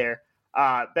the end there.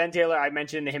 Ben Taylor, I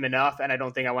mentioned him enough, and I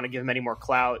don't think I want to give him any more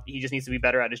clout. He just needs to be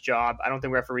better at his job. I don't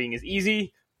think refereeing is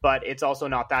easy, but it's also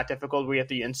not that difficult where you have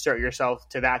to insert yourself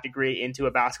to that degree into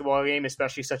a basketball game,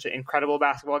 especially such an incredible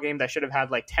basketball game that should have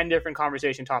had like 10 different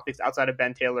conversation topics outside of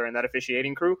Ben Taylor and that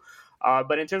officiating crew.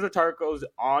 But in terms of Darko's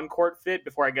on-court fit,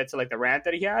 before I get to like the rant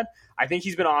that he had, I think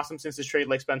he's been awesome since this trade,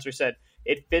 like Spencer said.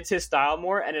 It fits his style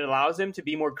more, and it allows him to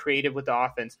be more creative with the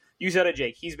offense. You said it,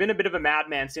 Jake. He's been a bit of a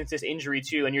madman since this injury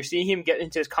too, and you're seeing him get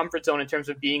into his comfort zone in terms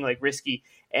of being like risky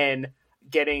and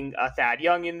getting Thad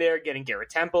Young in there, getting Garrett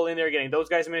Temple in there, getting those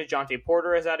guys in minutes. Jonte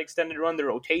Porter has that extended run. The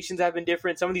rotations have been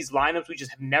different. Some of these lineups we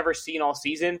just have never seen all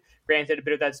season. Granted, a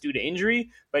bit of that's due to injury,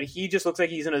 but he just looks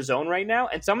like he's in a zone right now.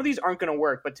 And some of these aren't going to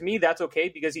work. But to me, that's okay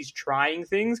because he's trying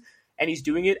things and he's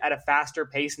doing it at a faster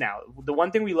pace now. The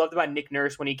one thing we loved about Nick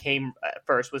Nurse when he came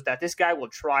first was that this guy will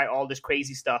try all this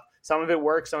crazy stuff. Some of it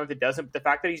works, some of it doesn't. But the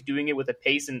fact that he's doing it with a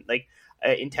pace and like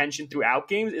intention throughout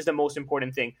games is the most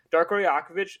important thing. Darko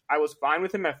Rajakovic, I was fine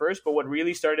with him at first, but what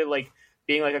really started like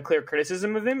being like a clear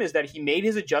criticism of him is that he made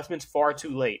his adjustments far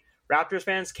too late. Raptors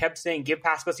fans kept saying, give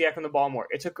Pascal Siakam the ball more.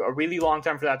 It took a really long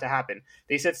time for that to happen.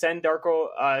 They said, send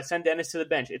Dennis to the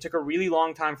bench. It took a really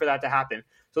long time for that to happen.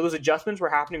 So those adjustments were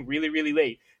happening really, really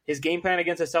late. His game plan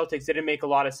against the Celtics didn't make a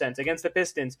lot of sense. Against the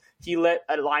Pistons, he let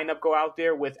a lineup go out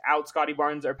there without Scotty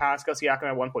Barnes or Pascal Siakam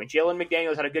at one point. Jalen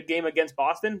McDaniels had a good game against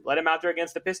Boston, let him out there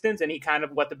against the Pistons, and he kind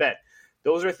of wet the bed.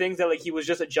 Those are things that like he was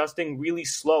just adjusting really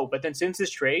slow. But then since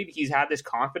this trade, he's had this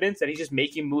confidence that he's just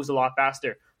making moves a lot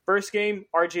faster. First game,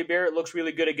 RJ Barrett looks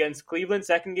really good against Cleveland.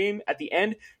 Second game, at the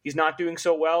end, he's not doing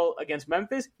so well against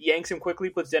Memphis. Yanks him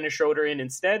quickly, puts Dennis Schroeder in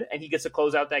instead, and he gets to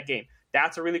close out that game.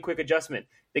 That's a really quick adjustment.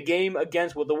 The game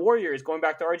against the Warriors, going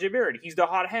back to RJ Barrett, he's the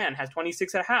hot hand, has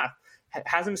 26 at half,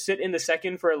 has him sit in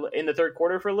the third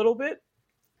quarter for a little bit.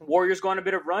 Warriors go on a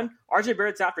bit of run. RJ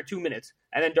Barrett's out for 2 minutes.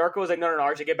 And then Darko was like, no,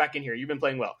 RJ, get back in here. You've been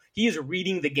playing well. He is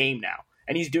reading the game now.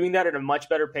 And he's doing that at a much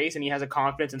better pace, and he has a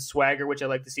confidence and swagger, which I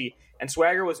like to see. And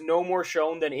swagger was no more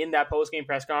shown than in that post-game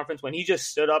press conference when he just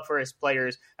stood up for his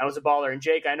players and was a baller. And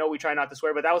Jake, I know we try not to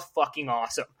swear, but that was fucking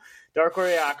awesome.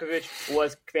 Darko Rajakovic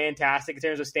was fantastic in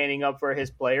terms of standing up for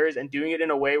his players and doing it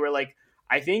in a way where, like,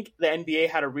 I think the NBA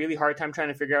had a really hard time trying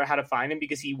to figure out how to find him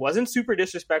because he wasn't super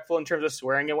disrespectful in terms of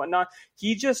swearing and whatnot.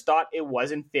 He just thought it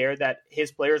wasn't fair that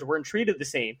his players weren't treated the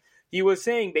same. He was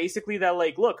saying basically that,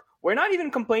 like, look, we're not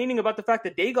even complaining about the fact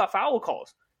that they got foul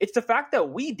calls. It's the fact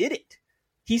that we did it.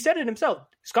 He said it himself.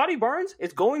 Scotty Barnes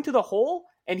is going to the hole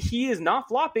and he is not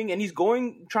flopping, and he's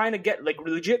trying to get like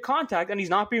legit contact, and he's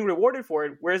not being rewarded for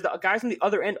it, whereas the guys on the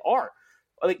other end are.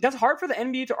 Like, that's hard for the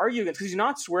NBA to argue against, because he's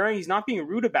not swearing, he's not being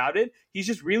rude about it. He's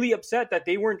just really upset that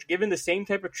they weren't given the same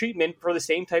type of treatment for the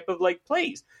same type of like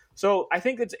plays. So I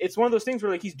think it's one of those things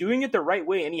where like he's doing it the right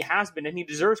way, and he has been, and he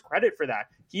deserves credit for that.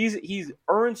 He's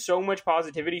earned so much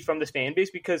positivity from this fan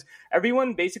base, because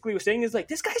everyone basically was saying is like,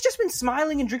 this guy's just been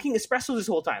smiling and drinking espresso this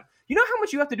whole time. You know how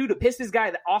much you have to do to piss this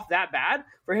guy off that bad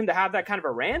for him to have that kind of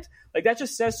a rant? Like, that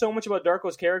just says so much about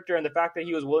Darko's character, and the fact that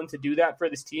he was willing to do that for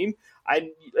this team.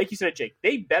 Like you said, Jake,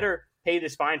 they better pay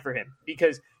this fine for him,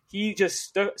 because he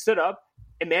just stood up.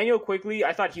 Emmanuel quickly,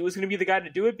 I thought he was going to be the guy to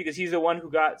do it, because he's the one who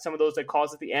got some of those like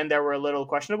calls at the end that were a little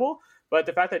questionable. But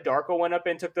the fact that Darko went up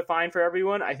and took the fine for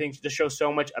everyone, I think just shows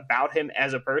so much about him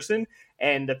as a person.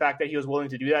 And the fact that he was willing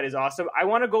to do that is awesome. I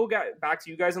want to go back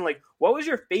to you guys and like, what was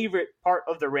your favorite part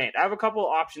of the rant? I have a couple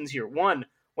of options here. One,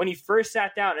 when he first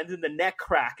sat down and then the neck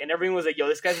crack and everyone was like, yo,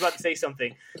 this guy's about to say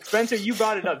something. Spencer, you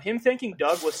brought it up. Him thanking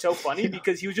Doug was so funny,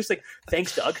 because he was just like,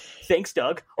 thanks, Doug. Thanks,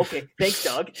 Doug. Okay, thanks,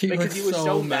 Doug. Because he was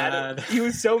so mad. He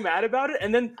was so mad about it.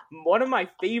 And then one of my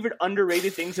favorite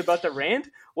underrated things about the rant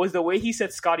was the way he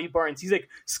said Scotty Barnes. He's like,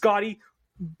 Scotty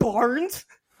Barnes?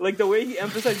 Like, the way he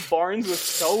emphasized Barnes was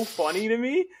so funny to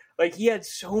me. Like, he had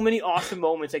so many awesome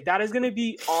moments. Like, that is going to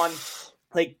be on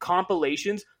like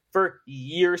compilations for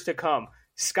years to come.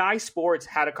 Sky Sports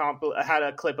had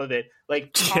a clip of it.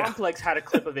 Like, Complex had a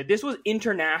clip of it. This was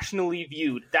internationally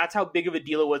viewed. That's how big of a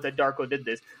deal it was that Darko did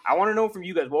this. I want to know from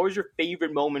you guys, what was your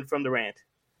favorite moment from the rant?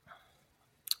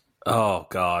 Oh,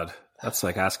 God. That's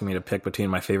like asking me to pick between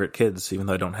my favorite kids, even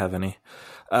though I don't have any.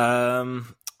 I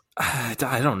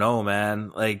don't know,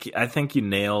 man. Like, I think you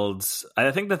nailed...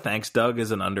 I think the thanks, Doug, is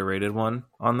an underrated one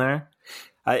on there.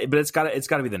 But it's got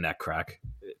to be the neck crack.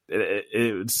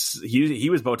 He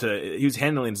was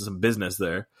handling some business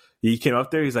there. He came up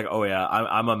there. He's like, "Oh yeah,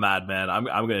 I'm a madman. I'm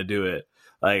gonna do it."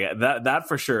 Like that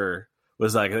for sure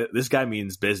was like, this guy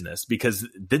means business, because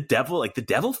the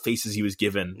devil faces he was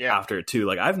given after it too.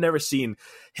 Like, I've never seen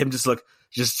him just look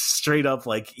just straight up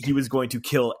like he was going to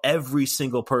kill every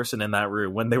single person in that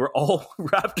room, when they were all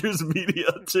Raptors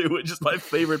media too, which is my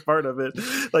favorite part of it.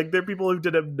 Like, they're people who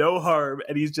did him no harm,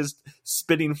 and he's just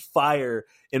spitting fire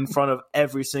in front of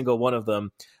every single one of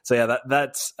them. So yeah, I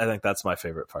think that's my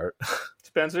favorite part.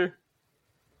 Spencer?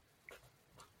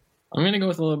 I'm going to go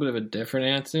with a little bit of a different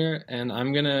answer, and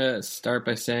I'm going to start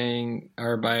by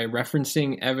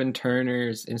referencing Evan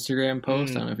Turner's Instagram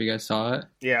post. I don't know if you guys saw it.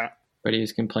 Yeah. But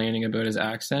he's complaining about his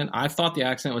accent. I thought the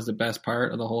accent was the best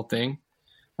part of the whole thing.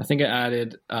 I think it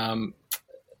added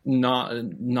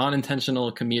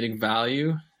non-intentional comedic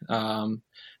value.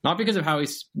 Not because of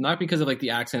like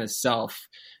the accent itself,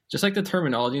 just like the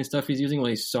terminology and stuff he's using when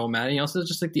he's so mad. And he also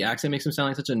just like the accent makes him sound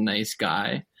like such a nice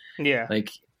guy. Yeah. Like,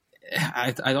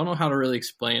 I don't know how to really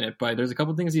explain it, but there's a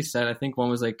couple things he said. I think one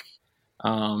was like,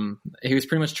 he was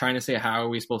pretty much trying to say, how are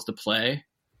we supposed to play?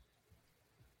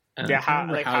 And how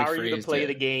are you to play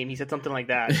the game? He said something like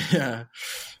that. Yeah,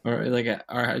 or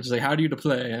just like, how do you to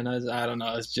play? And I don't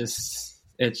know. It's just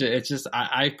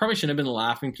I probably shouldn't have been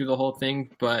laughing through the whole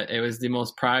thing, but it was the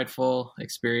most prideful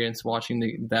experience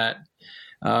watching that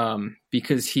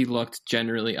because he looked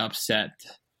generally upset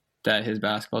that his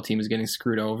basketball team is getting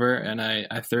screwed over, and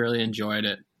I thoroughly enjoyed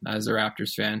it as a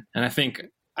Raptors fan, and I think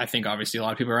obviously a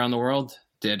lot of people around the world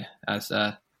did, as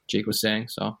Jake was saying.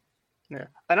 So. Yeah.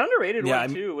 An underrated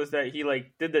one too was that he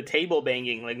like did the table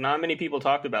banging. Like, not many people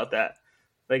talked about that.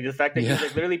 Like, the fact that he was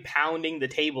like literally pounding the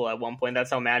table at one point. That's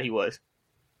how mad he was.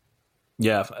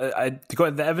 Yeah,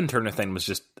 the Evan Turner thing was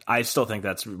just, I still think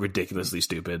that's ridiculously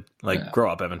stupid. Like,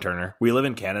 grow up, Evan Turner. We live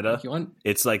in Canada.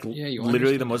 It's like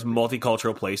literally the most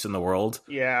multicultural place in the world.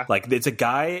 Yeah. Like, it's a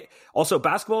guy. Also,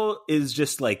 basketball is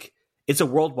just like, it's a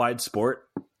worldwide sport.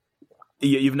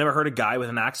 You've never heard a guy with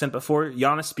an accent before?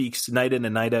 Giannis speaks night in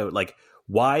and night out. Like,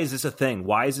 why is this a thing?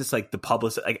 Why is this like the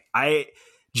publicity? Like,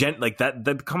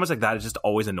 the comments like that just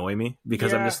always annoy me,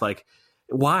 because I'm just like,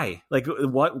 why? Like,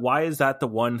 why is that the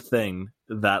one thing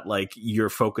that like you're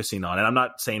focusing on? And I'm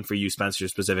not saying for you, Spencer,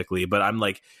 specifically, but I'm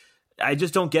like, I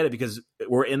just don't get it, because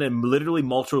we're in a literally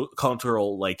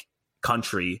multicultural like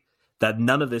country that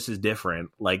none of this is different.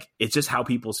 Like, it's just how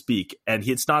people speak, and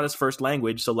it's not his first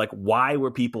language. So like, why were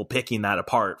people picking that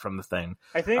apart from the thing?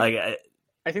 I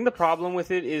think the problem with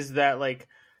it is that like,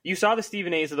 you saw the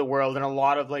Stephen A's of the world and a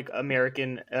lot of like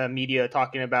American media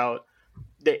talking about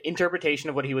the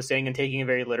interpretation of what he was saying and taking it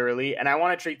very literally. And I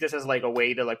want to treat this as like a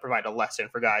way to like provide a lesson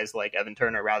for guys like Evan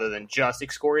Turner, rather than just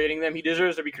excoriating them. He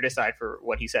deserves to be criticized for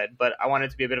what he said, but I want it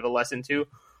to be a bit of a lesson too.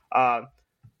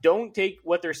 Don't take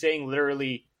what they're saying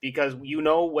literally because you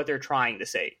know what they're trying to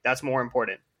say. That's more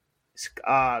important.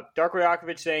 Darko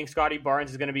Rajakovic saying Scotty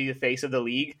Barnes is going to be the face of the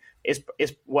league is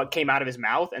what came out of his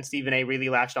mouth, and Stephen A. really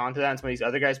latched onto that, and some of these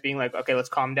other guys being like, okay, let's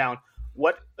calm down.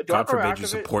 What God Darko forbid Rajakovic, you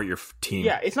support your team.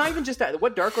 Yeah, it's not even just that.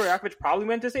 What Darko Rajakovic probably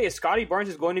meant to say is Scotty Barnes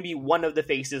is going to be one of the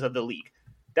faces of the league.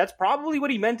 That's probably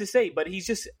what he meant to say, but he's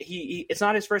just he it's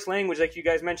not his first language, like you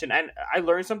guys mentioned. And I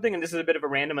learned something, and this is a bit of a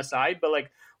random aside, but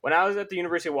like when I was at the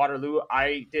University of Waterloo,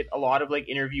 I did a lot of like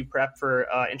interview prep for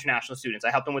international students.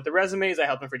 I helped them with the resumes, I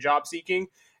helped them for job seeking,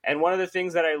 and one of the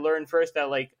things that I learned first, that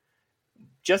like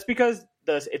just because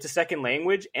it's a second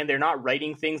language and they're not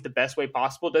writing things the best way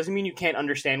possible doesn't mean you can't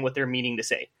understand what they're meaning to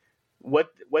say.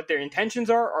 What their intentions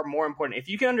are more important. If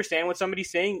you can understand what somebody's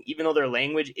saying, even though their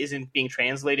language isn't being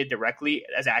translated directly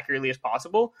as accurately as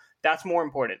possible, that's more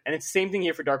important. And it's the same thing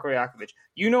here for Darko Rajakovic.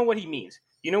 You know what he means.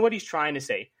 You know what he's trying to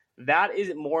say. That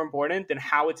is more important than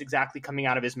how it's exactly coming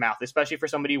out of his mouth, especially for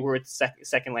somebody where it's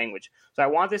second language. So I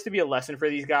want this to be a lesson for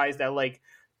these guys that like,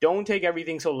 don't take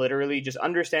everything so literally. Just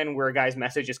understand where a guy's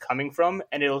message is coming from,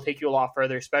 and it'll take you a lot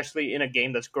further, especially in a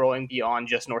game that's growing beyond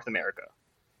just North America.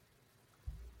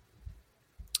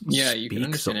 Yeah, you can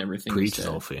understand everything. Preach,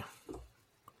 Sophie.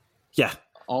 Yeah,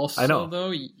 also, I know.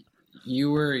 Though you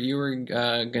were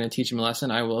going to teach him a lesson.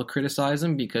 I will criticize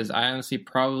him because I honestly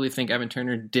probably think Evan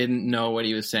Turner didn't know what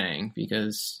he was saying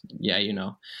because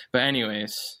But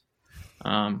anyways,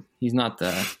 he's not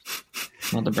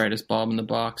the brightest bulb in the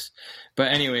box.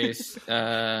 But anyways,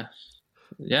 yeah.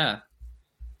 Shout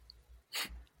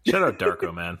out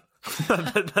Darko, man. Shout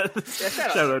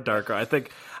out Darko. I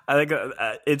think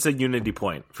it's a unity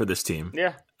point for this team.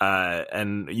 Yeah.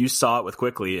 And you saw it with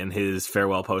Quickly in his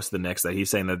farewell post to the Knicks that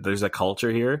he's saying that there's a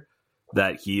culture here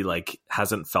that he like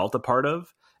hasn't felt a part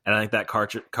of. And I think that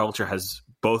culture has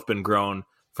both been grown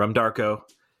from Darko,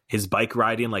 his bike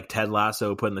riding like Ted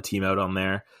Lasso, putting the team out on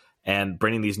there and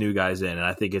bringing these new guys in. And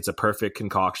I think it's a perfect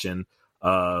concoction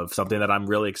of something that I'm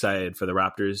really excited for the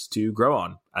Raptors to grow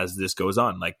on as this goes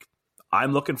on. Like,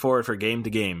 I'm looking forward for game to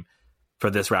game for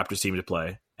this Raptors team to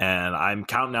play. And I'm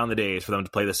counting down the days for them to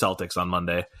play the Celtics on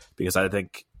Monday because I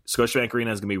think Scotiabank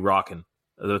Arena is going to be rocking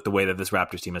with the way that this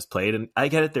Raptors team has played. And I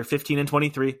get it. They're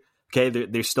 15-23. Okay.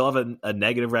 They still have a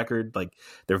negative record. Like,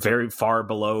 they're very far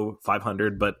below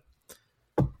 500, but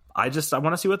I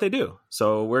want to see what they do.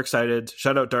 So we're excited.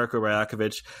 Shout out Darko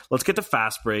Rajakovic. Let's get to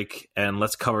fast break and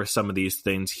let's cover some of these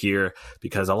things here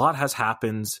because a lot has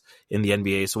happened in the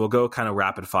NBA. So we'll go kind of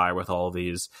rapid fire with all of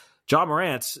these. Ja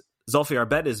Morant, Zulfi, our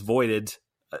bet is voided.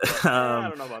 I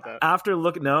don't know about that. After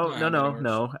look,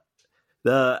 no.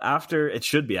 After it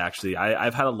should be actually.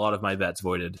 I've had a lot of my bets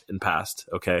voided in past.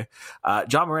 Okay,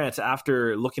 Ja Morant,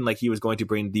 after looking like he was going to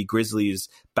bring the Grizzlies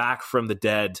back from the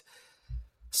dead,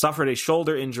 suffered a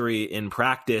shoulder injury in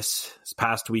practice this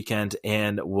past weekend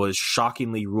and was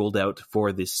shockingly ruled out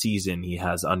for this season. He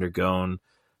has undergone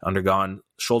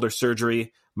shoulder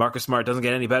surgery. Marcus Smart doesn't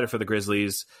get any better for the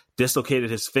Grizzlies. Dislocated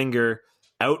his finger,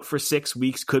 out for 6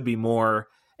 weeks, could be more.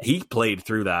 He played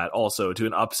through that also to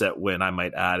an upset win, I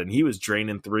might add, and he was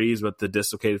draining threes with the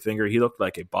dislocated finger. He looked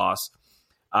like a boss.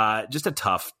 Just a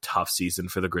tough season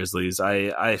for the Grizzlies.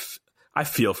 I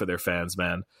feel for their fans,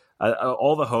 man.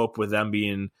 All the hope with them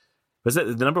being, was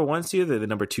it the number 1 seed or the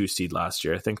number 2 seed last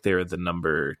year? I think they were the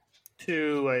number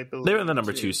 2, I believe. They were the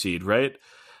number 2 seed, right?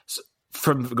 So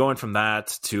from going from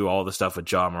that to all the stuff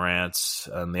with Ja Morant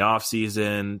and the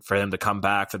offseason, for him to come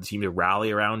back, for the team to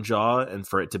rally around Ja, and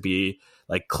for it to be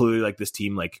like clearly like this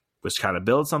team like was trying to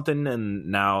build something, and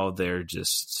now they're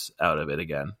just out of it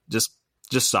again. Just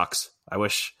sucks. I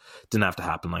wish it didn't have to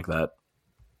happen like that.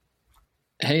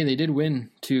 Hey, they did win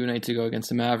 2 nights ago against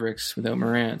the Mavericks without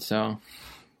Morant, so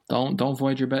don't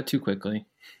void your bet too quickly.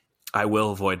 I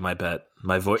will void my bet.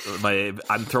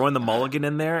 I'm throwing the mulligan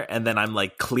in there, and then I'm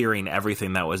like clearing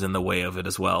everything that was in the way of it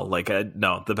as well. Like,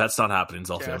 no, the bet's not happening,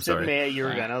 Zulfi. I'm sorry. Admit you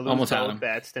were gonna lose both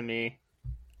bets to me.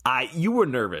 You were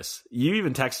nervous. You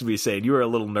even texted me saying you were a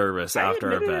little nervous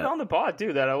after our bet. It on the pod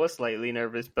too that I was slightly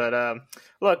nervous, but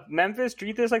look, Memphis,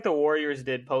 treat this like the Warriors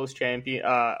did post-champion.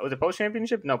 Was it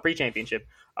post-championship? No, pre-championship.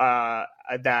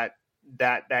 That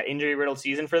injury-riddled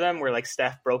season for them, where like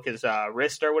Steph broke his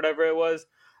wrist or whatever it was.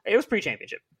 It was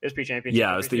pre-championship.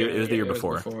 Yeah, it was the year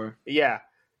before. Yeah.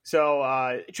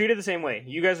 So treat it the same way.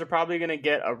 You guys are probably going to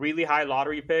get a really high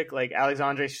lottery pick, like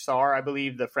Alexandre Sarr, I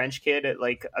believe, the French kid.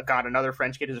 Got another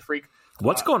French kid who's a freak.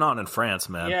 What's going on in France,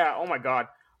 man? Yeah, oh my God.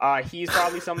 He's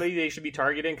probably somebody they should be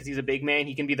targeting because he's a big man.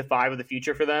 He can be the 5 of the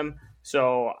future for them.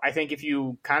 So I think if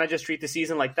you kind of just treat the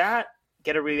season like that,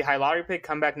 get a really high lottery pick,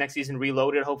 come back next season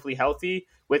reloaded, hopefully healthy,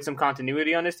 with some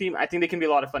continuity on this team, I think they can be a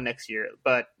lot of fun next year.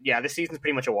 But yeah, this season's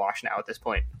pretty much a wash now at this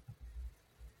point.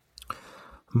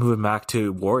 Moving back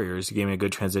to Warriors, you gave me a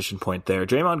good transition point there.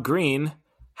 Draymond Green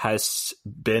has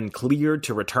been cleared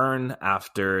to return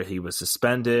after he was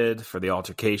suspended for the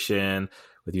altercation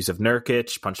with Yusuf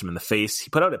Nurkic, punched him in the face. He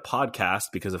put out a podcast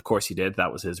because, of course, he did.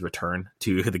 That was his return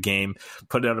to the game.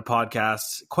 Put out a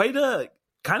podcast, quite a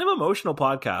kind of emotional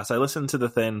podcast. I listened to the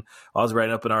thing. I was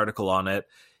writing up an article on it.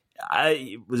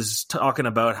 I was talking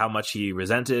about how much he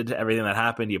resented everything that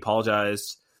happened. He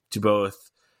apologized to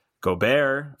both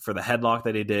Gobert for the headlock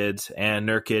that he did and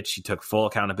Nurkic. He took full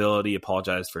accountability,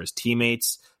 apologized for his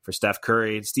teammates, for Steph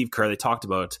Curry, Steve Kerr. They talked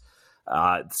about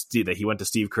that he went to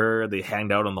Steve Kerr. They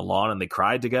hanged out on the lawn and they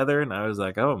cried together. And I was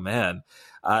like, oh man,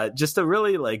 just a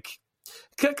really like,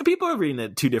 people are reading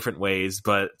it two different ways,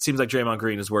 but it seems like Draymond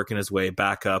Green is working his way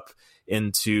back up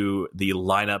into the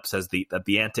lineups as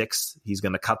the antics. He's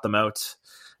going to cut them out.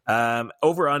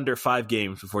 Over under 5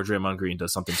 games before Draymond Green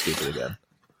does something stupid again.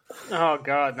 Oh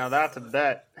God, now that's a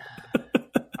bet.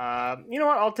 You know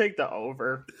what? I'll take the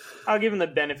over. I'll give him the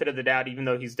benefit of the doubt, even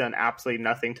though he's done absolutely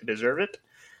nothing to deserve it.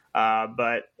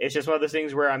 But it's just one of those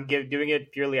things where I'm doing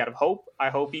it purely out of hope. I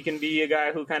hope he can be a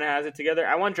guy who kind of has it together.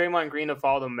 I want Draymond Green to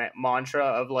follow the mantra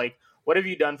of like, what have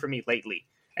you done for me lately?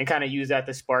 And kind of use that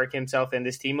to spark himself and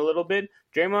this team a little bit.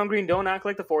 Draymond Green, don't act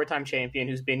like the 4-time champion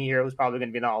who's been here, who's probably going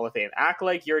to be in the Hall of Fame. Act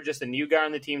like you're just a new guy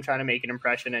on the team trying to make an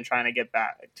impression and trying to get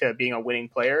back to being a winning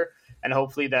player. And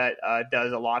hopefully that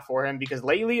does a lot for him, because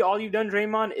lately all you've done,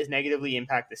 Draymond, is negatively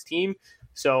impact this team.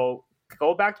 So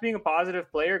go back to being a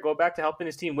positive player, go back to helping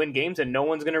his team win games, and no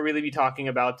one's going to really be talking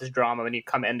about this drama when you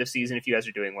come end of season if you guys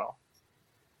are doing well.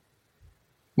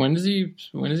 When is he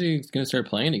going to start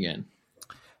playing again?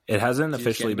 It hasn't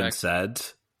officially been said,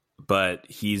 but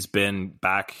he's been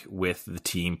back with the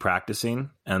team practicing,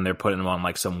 and they're putting him on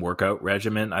like some workout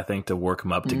regimen, I think, to work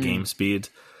him up to game speed.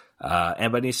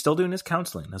 But he's still doing his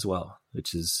counseling as well,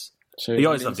 which is you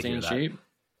always love to hear that. Shape?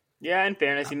 Yeah, in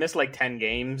fairness, he missed like 10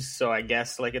 games, so I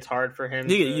guess like it's hard for him.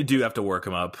 You do have to work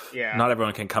him up. Yeah, not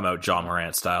everyone can come out John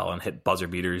Morant style and hit buzzer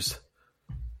beaters.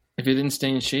 If he didn't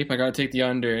stay in shape, I gotta take the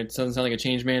under. It doesn't sound like a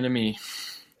changed man to me.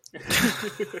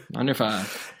 Under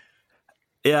 5.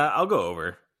 Yeah, I'll go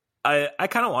over. I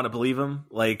kind of want to believe him.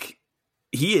 Like,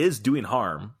 he is doing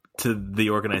harm to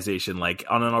the organization. Like,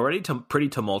 on an already pretty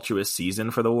tumultuous season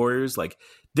for the Warriors, like,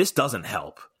 this doesn't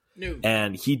help. No.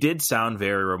 And he did sound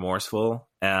very remorseful.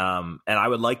 And I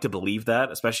would like to believe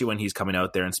that, especially when he's coming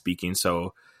out there and speaking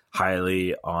so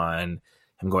highly on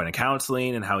him going to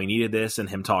counseling and how he needed this, and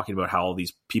him talking about how all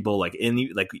these people, like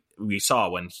we saw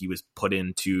when he was put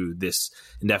into this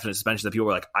indefinite suspension, that people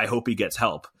were like, I hope he gets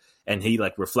help. And he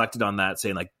like reflected on that,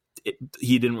 saying like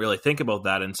he didn't really think about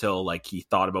that until like he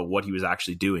thought about what he was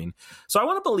actually doing. So I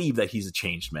want to believe that he's a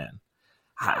changed man.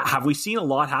 Have we seen a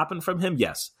lot happen from him?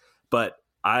 Yes, but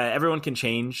everyone can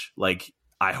change. Like,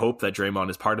 I hope that Draymond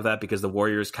is part of that, because the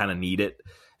Warriors kind of need it.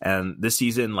 And this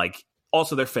season, like,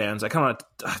 also their fans, I kind of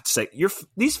want to say,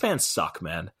 these fans suck,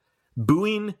 man.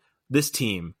 Booing this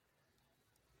team.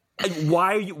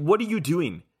 What are you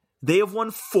doing? They have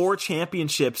won 4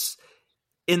 championships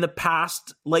in the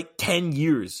past like 10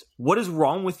 years. What is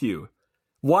wrong with you?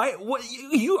 Why? What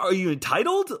are you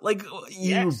entitled? Like,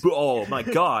 yes. Oh my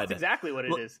God. That's exactly what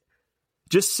it is.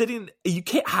 Just sitting, you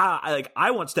can't.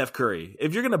 I want Steph Curry.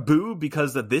 If you're gonna boo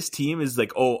because that this team is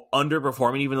like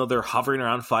underperforming, even though they're hovering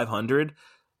around 500,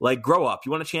 like, grow up.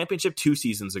 You won a championship 2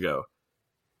 seasons ago.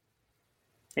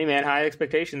 Hey man, high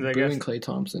expectations. I guess. Booing Klay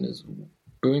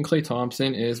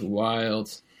Thompson is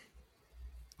wild.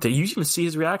 Did you even see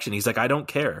his reaction? He's like, I don't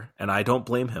care, and I don't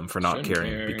blame him for not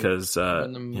caring because yeah.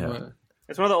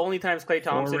 It's one of the only times Klay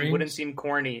Thompson wouldn't seem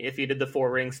corny if he did the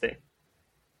 4 rings thing.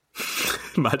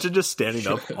 Imagine just standing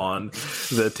up on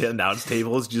the announce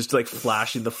tables, just like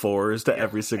flashing the 4s to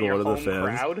every single one of the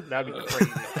fans. Crowd? That'd be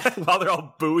crazy. While they're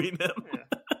all booing him.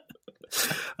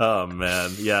 Yeah. Oh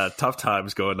man, yeah, tough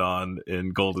times going on in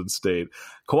Golden State.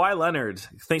 Kawhi Leonard.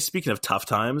 Speaking of tough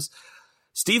times,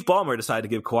 Steve Ballmer decided to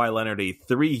give Kawhi Leonard a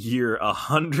 3-year,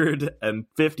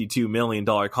 $152 million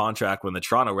contract when the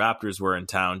Toronto Raptors were in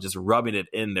town, just rubbing it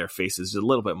in their faces a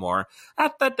little bit more.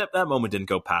 That moment didn't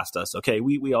go past us. Okay,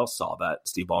 we all saw that,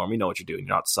 Steve Ballmer. We know what you're doing.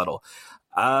 You're not subtle.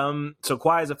 So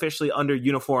Kawhi is officially under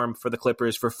uniform for the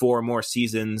Clippers for 4 more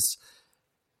seasons,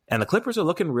 and the Clippers are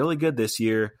looking really good this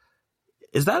year.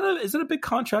 Is that a big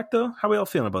contract though? How are we all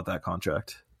feeling about that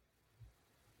contract?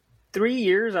 3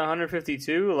 years,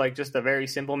 152, like just the very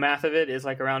simple math of it is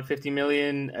like around 50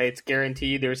 million. It's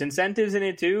guaranteed. There's incentives in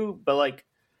it too, but like,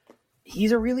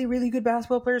 he's a really, really good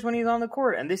basketball player when he's on the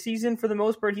court. And this season, for the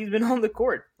most part, he's been on the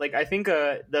court. Like, I think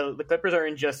the Clippers are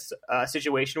in just a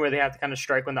situation where they have to kind of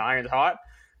strike when the iron's hot.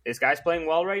 This guy's playing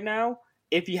well right now,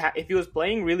 if he was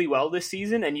playing really well this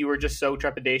season and you were just so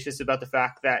trepidatious about the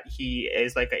fact that he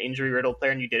is like an injury-riddled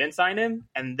player and you didn't sign him,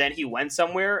 and then he went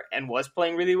somewhere and was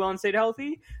playing really well and stayed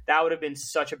healthy, that would have been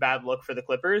such a bad look for the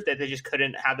Clippers that they just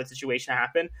couldn't have the situation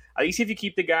happen. At least if you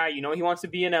keep the guy, he wants to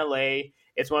be in LA.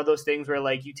 It's one of those things where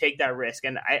like you take that risk.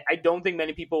 And I don't think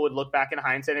many people would look back in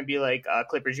hindsight and be like,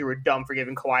 Clippers, you were dumb for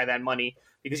giving Kawhi that money,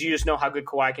 because you just know how good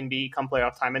Kawhi can be come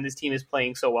playoff time. And this team is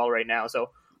playing so well right now. So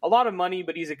a lot of money,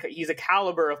 but he's a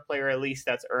caliber of player at least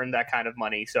that's earned that kind of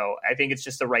money. So I think it's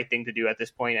just the right thing to do at this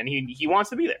point, and he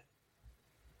wants to be there.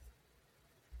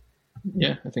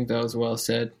 Yeah, I think that was well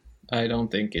said. I don't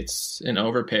think it's an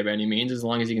overpay by any means, as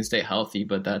long as he can stay healthy,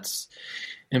 but that's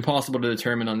impossible to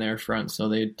determine on their front, so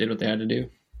they did what they had to do.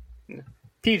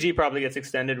 PG probably gets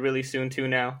extended really soon too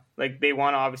now. Like, they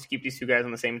want to obviously keep these two guys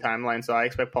on the same timeline, so I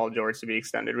expect Paul George to be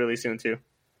extended really soon too.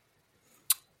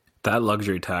 That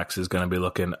luxury tax is going to be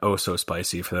looking oh so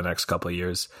spicy for the next couple of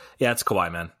years. Yeah, it's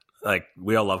Kawhi, man. Like,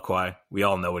 we all love Kawhi. We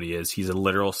all know what he is. He's a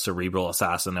literal cerebral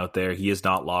assassin out there. He has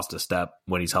not lost a step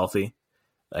when he's healthy.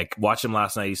 Like, watch him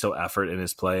last night. He's so effort in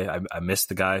his play. I miss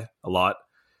the guy a lot.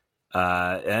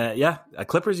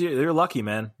 Clippers, you're lucky,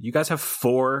 man. You guys have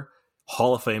 4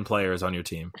 Hall of Fame players on your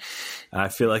team. And I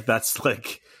feel like that's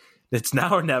like, it's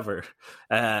now or never.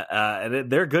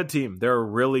 And they're a good team. They're a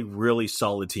really, really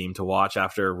solid team to watch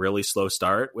after a really slow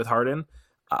start with Harden.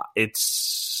 If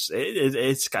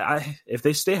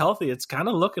they stay healthy, it's kind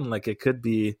of looking like it could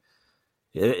be.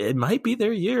 It might be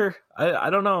their year. I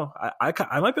don't know.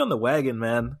 I might be on the wagon,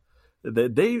 man.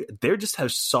 They just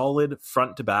have solid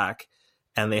front to back,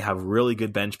 and they have really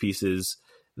good bench pieces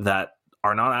that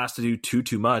are not asked to do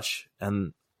too much.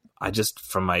 And I just,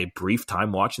 from my brief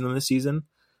time watching them this season,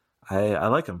 I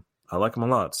like him. I like him a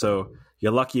lot. So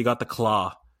you're lucky you got the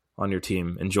Claw on your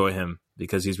team. Enjoy him,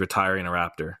 because he's retiring a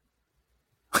Raptor.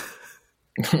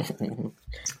 Talk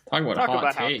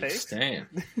about hot takes. Damn.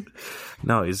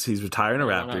 No, he's retiring a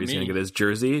Raptor. He's going to get his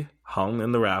jersey hung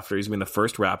in the Raptor. He's going to be the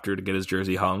first Raptor to get his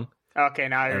jersey hung. Okay,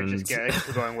 now you're just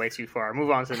going way too far.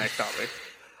 Move on to the next topic.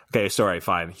 Okay, sorry,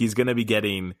 fine. He's going to be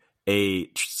getting a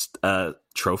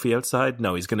trophy outside.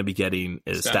 No, he's going to be getting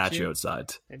a statue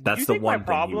outside. That's the one thing. My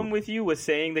problem with you was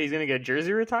saying that he's going to get a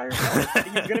jersey retired. No,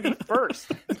 he's going to be first.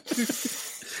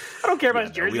 I don't care about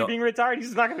his jersey being retired.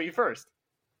 He's not going to be first.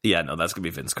 Yeah, no, that's going to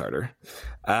be Vince Carter.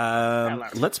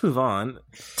 Let's move on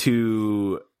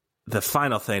to the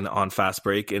final thing on Fast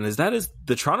Break, and that is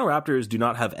the Toronto Raptors do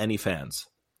not have any fans.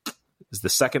 It's the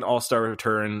second All-Star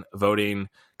return voting.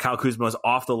 Kyle Kuzma is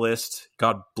off the list.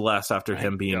 God bless, after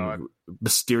him being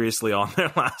mysteriously on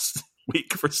there last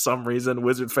week for some reason.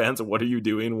 Wizard fans, what are you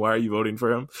doing? Why are you voting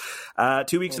for him?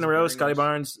 2 weeks in a row, Scotty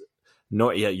Barnes... No,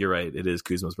 yeah, you're right. It is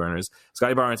Kuzma's burners.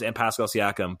 Scotty Barnes and Pascal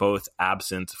Siakam both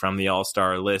absent from the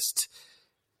All-Star list.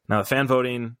 Now, the fan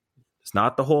voting is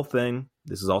not the whole thing.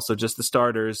 This is also just the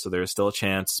starters, so there is still a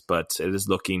chance, but it is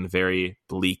looking very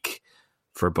bleak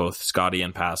for both Scotty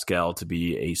and Pascal to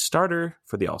be a starter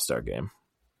for the All-Star game.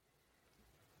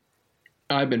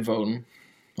 I've been voting.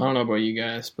 I don't know about you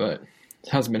guys, but it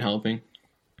hasn't been helping.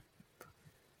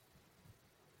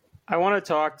 I want to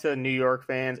talk to New York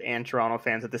fans and Toronto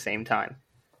fans at the same time.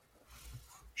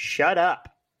 Shut up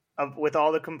with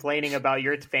all the complaining about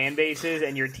your fan bases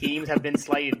and your teams have been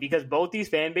slighted, because both these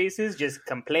fan bases just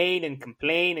complain and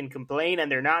complain and complain, and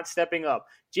they're not stepping up.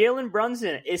 Jalen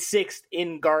Brunson is 6th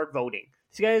in guard voting.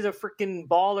 This guy is a freaking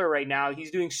baller right now.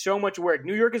 He's doing so much work.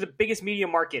 New York is the biggest media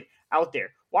market out there.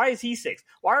 Why is he 6th?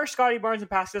 Why are Scotty Barnes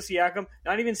and Pascal Siakam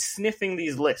not even sniffing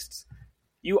these lists?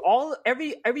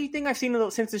 Everything I've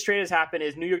seen since this trade has happened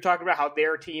is New York talking about how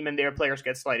their team and their players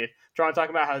get slighted. Toronto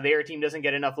talking about how their team doesn't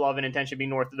get enough love and attention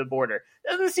being north of the border.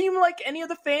 Doesn't seem like any of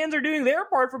the fans are doing their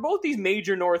part for both these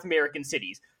major North American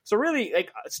cities. So really,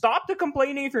 stop the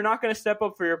complaining if you're not going to step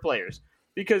up for your players,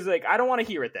 because I don't want to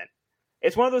hear it then.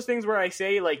 It's one of those things where I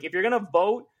say, if you're going to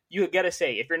vote, you get a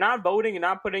say. If you're not voting and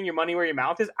not putting your money where your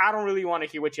mouth is, I don't really want to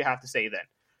hear what you have to say then.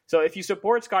 So if you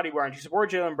support Scotty Barnes, you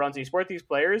support Jalen Brunson, you support these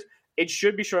players, it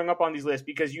should be showing up on these lists,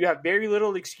 because you have very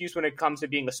little excuse when it comes to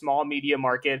being a small media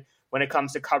market, when it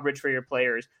comes to coverage for your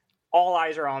players. All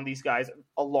eyes are on these guys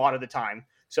a lot of the time.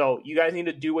 So you guys need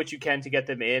to do what you can to get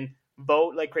them in.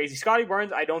 Vote like crazy. Scotty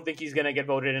Barnes, I don't think he's going to get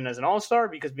voted in as an all-star,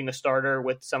 because being a starter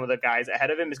with some of the guys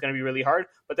ahead of him is going to be really hard.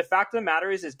 But the fact of the matter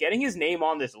is getting his name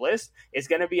on this list is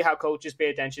going to be how coaches pay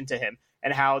attention to him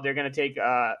and how they're going to take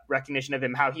recognition of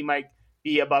him, how he might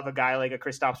be above a guy like a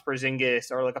Kristaps Porzingis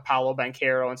or like a Paolo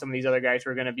Banchero and some of these other guys who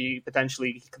are going to be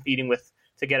potentially competing with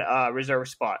to get a reserve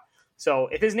spot. So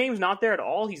if his name's not there at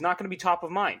all, he's not going to be top of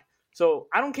mind. So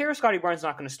I don't care if Scotty Barnes is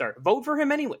not going to start. Vote for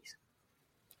him anyways.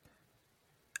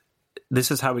 this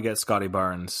is how we get Scotty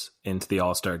Barnes into the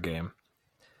All-Star game.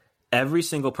 Every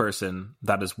single person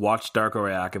that has watched Darko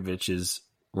Rajakovic's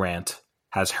rant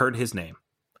has heard his name,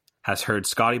 has heard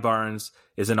Scotty Barnes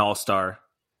is an All-Star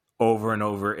over and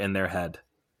over in their head.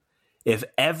 If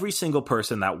every single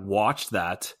person that watched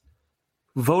that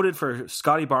voted for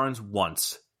Scotty Barnes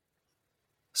once,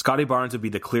 Scotty Barnes would be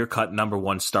the clear-cut number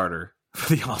one starter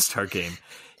for the All-Star game.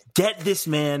 Get this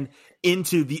man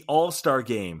into the All-Star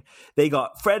game. They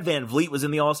got Fred VanVleet was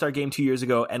in the All-Star game 2 years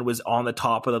ago and was on the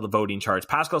top of the voting charts.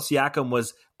 Pascal Siakam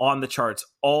was on the charts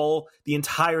the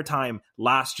entire time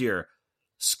last year.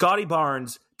 Scotty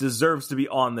Barnes deserves to be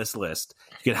on this list.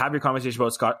 You can have your conversation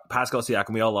about Pascal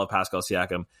Siakam. We all love Pascal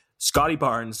Siakam. Scotty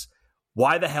Barnes,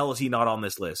 why the hell is he not on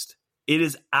this list? It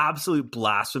is absolute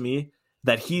blasphemy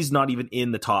that he's not even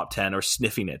in the top 10 or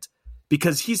sniffing it,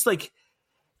 because he's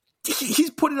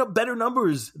putting up better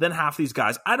numbers than half these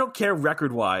guys. I don't care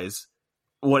record-wise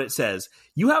what it says.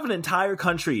 You have an entire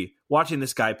country watching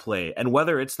this guy play, and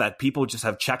whether it's that people just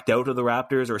have checked out of the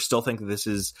Raptors or still think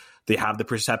that they have the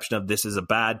perception of this is a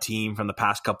bad team from the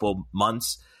past couple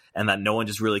months and that no one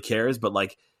just really cares, but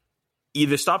like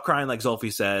either stop crying like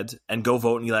Zolfi said and go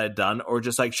vote and get it done, or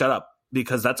just like shut up,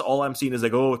 because that's all I'm seeing is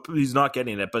like, oh, he's not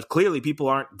getting it. But clearly people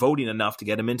aren't voting enough to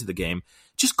get him into the game.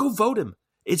 Just go vote him.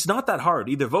 It's not that hard.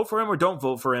 Either vote for him or don't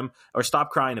vote for him, or stop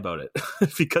crying about it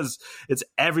because it's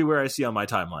everywhere I see on my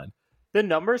timeline. The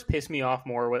numbers piss me off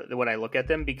more when I look at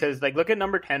them, because like look at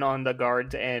number 10 on the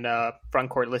guards and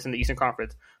front court list in the Eastern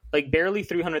Conference, like barely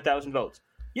 300,000 votes.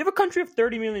 You have a country of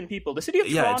 30 million people. The city of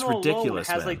Toronto alone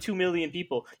has like 2 million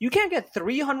people. You can't get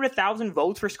 300,000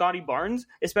 votes for Scotty Barnes,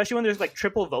 especially when there's like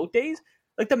triple vote days.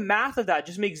 Like the math of that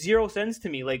just makes zero sense to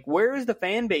me. Like, where is the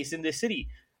fan base in this city?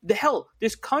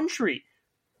 This country.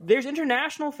 There's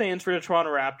international fans for the Toronto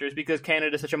Raptors because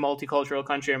Canada is such a multicultural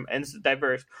country and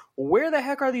diverse. Where the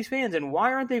heck are these fans, and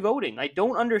why aren't they voting? I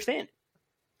don't understand.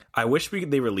 I wish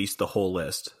they released the whole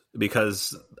list,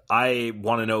 because I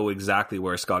want to know exactly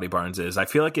where Scotty Barnes is. I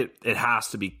feel like it has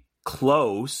to be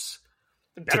close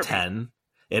to 10.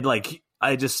 It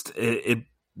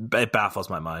baffles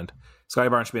my mind. Scotty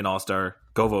Barnes should be an All-Star.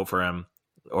 Go vote for him,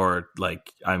 or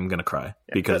like I'm gonna cry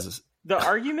because. The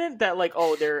argument that, like,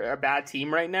 oh, they're a bad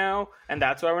team right now, and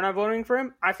that's why we're not voting for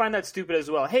him, I find that stupid as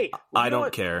well. Hey, I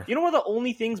don't care. You know what the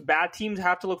only things bad teams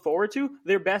have to look forward to?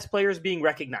 Their best players being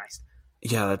recognized.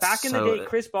 Yeah, that's back in the day,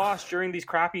 Chris Bosh during these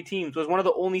crappy teams was one of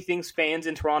the only things fans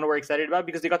in Toronto were excited about,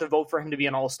 because they got to vote for him to be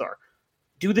an All-Star.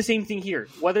 Do the same thing here.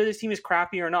 Whether this team is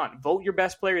crappy or not, vote your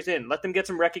best players in. Let them get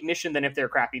some recognition than if they're a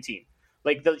crappy team.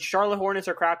 Like, the Charlotte Hornets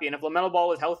are crappy, and if LaMelo Ball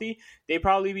was healthy, they'd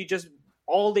probably be just...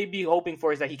 all they'd be hoping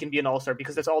for is that he can be an All-Star,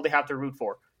 because that's all they have to root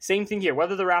for. Same thing here.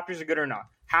 Whether the Raptors are good or not,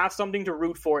 have something to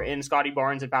root for in Scotty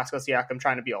Barnes and Pascal Siakam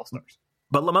trying to be All-Stars.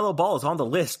 But LaMelo Ball is on the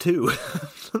list too.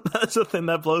 That's the thing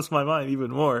that blows my mind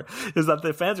even more, is that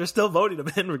the fans are still voting him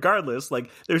in regardless.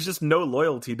 Like, there's just no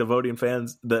loyalty to voting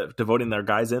their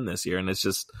guys in this year, and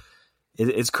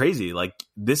it's crazy. Like,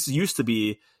 this used to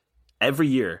be every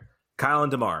year. Kyle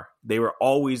and DeMar, they were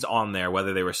always on there,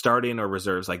 whether they were starting or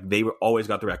reserves. Like, they were always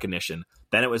got the recognition.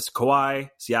 Then it was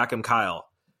Kawhi, Siakam, Kyle.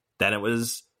 Then it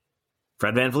was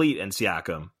Fred VanVleet and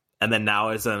Siakam. And then now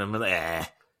it's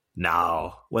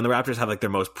no. When the Raptors have like their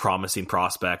most promising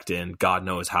prospect in God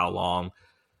knows how long,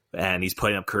 and he's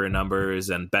putting up career numbers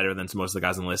and better than most of the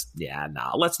guys on the list,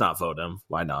 let's not vote him.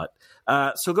 Why not?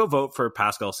 So go vote for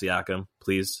Pascal Siakam,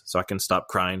 please, so I can stop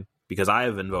crying, because I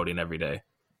have been voting every day.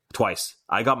 Twice.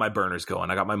 I got my burners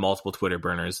going. I got my multiple Twitter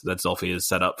burners that Zolfi has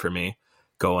set up for me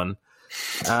going.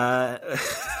 Why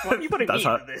are you putting me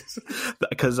into this?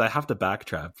 Because I have to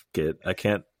backtrack it. I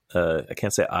can't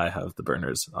say I have the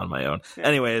burners on my own. Yeah.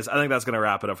 Anyways, I think that's going to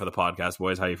wrap it up for the podcast,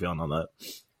 boys. How are you feeling on that?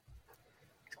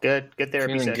 Good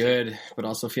therapy session. Feeling good, but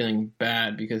also feeling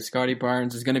bad, because Scotty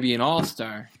Barnes is going to be an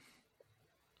All-Star.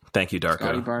 Thank you, Darko.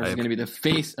 Scotty Barnes is going to be the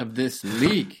face of this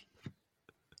league.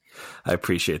 I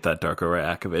appreciate that, Darko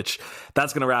Rajakovic.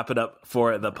 That's going to wrap it up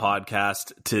for the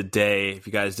podcast today. If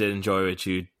you guys did enjoy what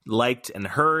you liked and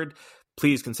heard,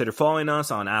 please consider following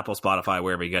us on Apple, Spotify,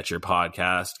 wherever you get your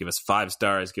podcast. Give us 5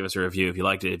 stars. Give us a review if you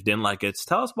liked it. If you didn't like it,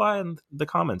 tell us why in the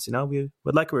comments. We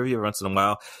would like a review every once in a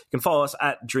while. You can follow us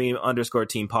at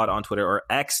Dream_Team_Pod on Twitter or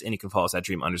X, and you can follow us at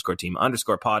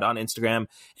Dream_Team_Pod on Instagram, and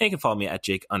you can follow me at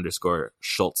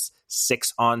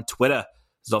Jake_Schultz6 on Twitter.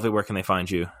 Zolfi, where can they find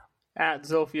you? At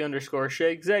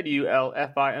Zolfi_Sheikh,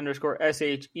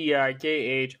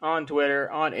 ZULFI_SHEIKH on Twitter,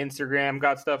 on Instagram.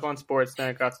 Got stuff on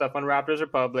Sportsnet, got stuff on Raptors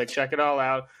Republic. Check it all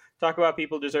out. Talk about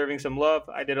people deserving some love.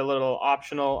 I did a little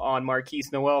optional on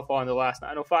Marquise Noel following the last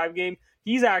 905 game.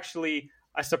 He's actually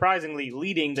surprisingly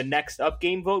leading the next up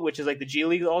game vote, which is like the G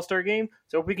League All-Star game.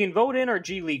 So if we can vote in our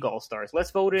G League All-Stars,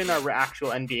 let's vote in our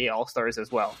actual NBA All-Stars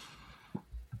as well.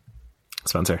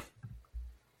 Spencer.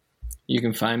 You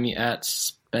can find me at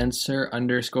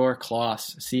Spencer_Kloss,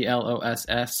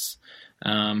 CLOSS.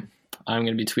 I'm going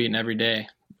to be tweeting every day.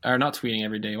 Or not tweeting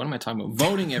every day. What am I talking about?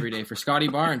 Voting every day for Scotty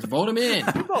Barnes. Vote him in.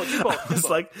 Do both. It's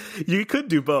like, you could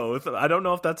do both. I don't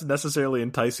know if that's necessarily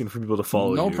enticing for people to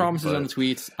follow No you. promises on the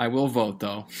tweets. I will vote,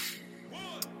 though.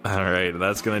 All right,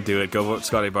 that's going to do it. Go vote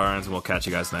Scotty Barnes, and we'll catch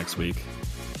you guys next week.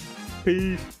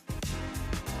 Peace.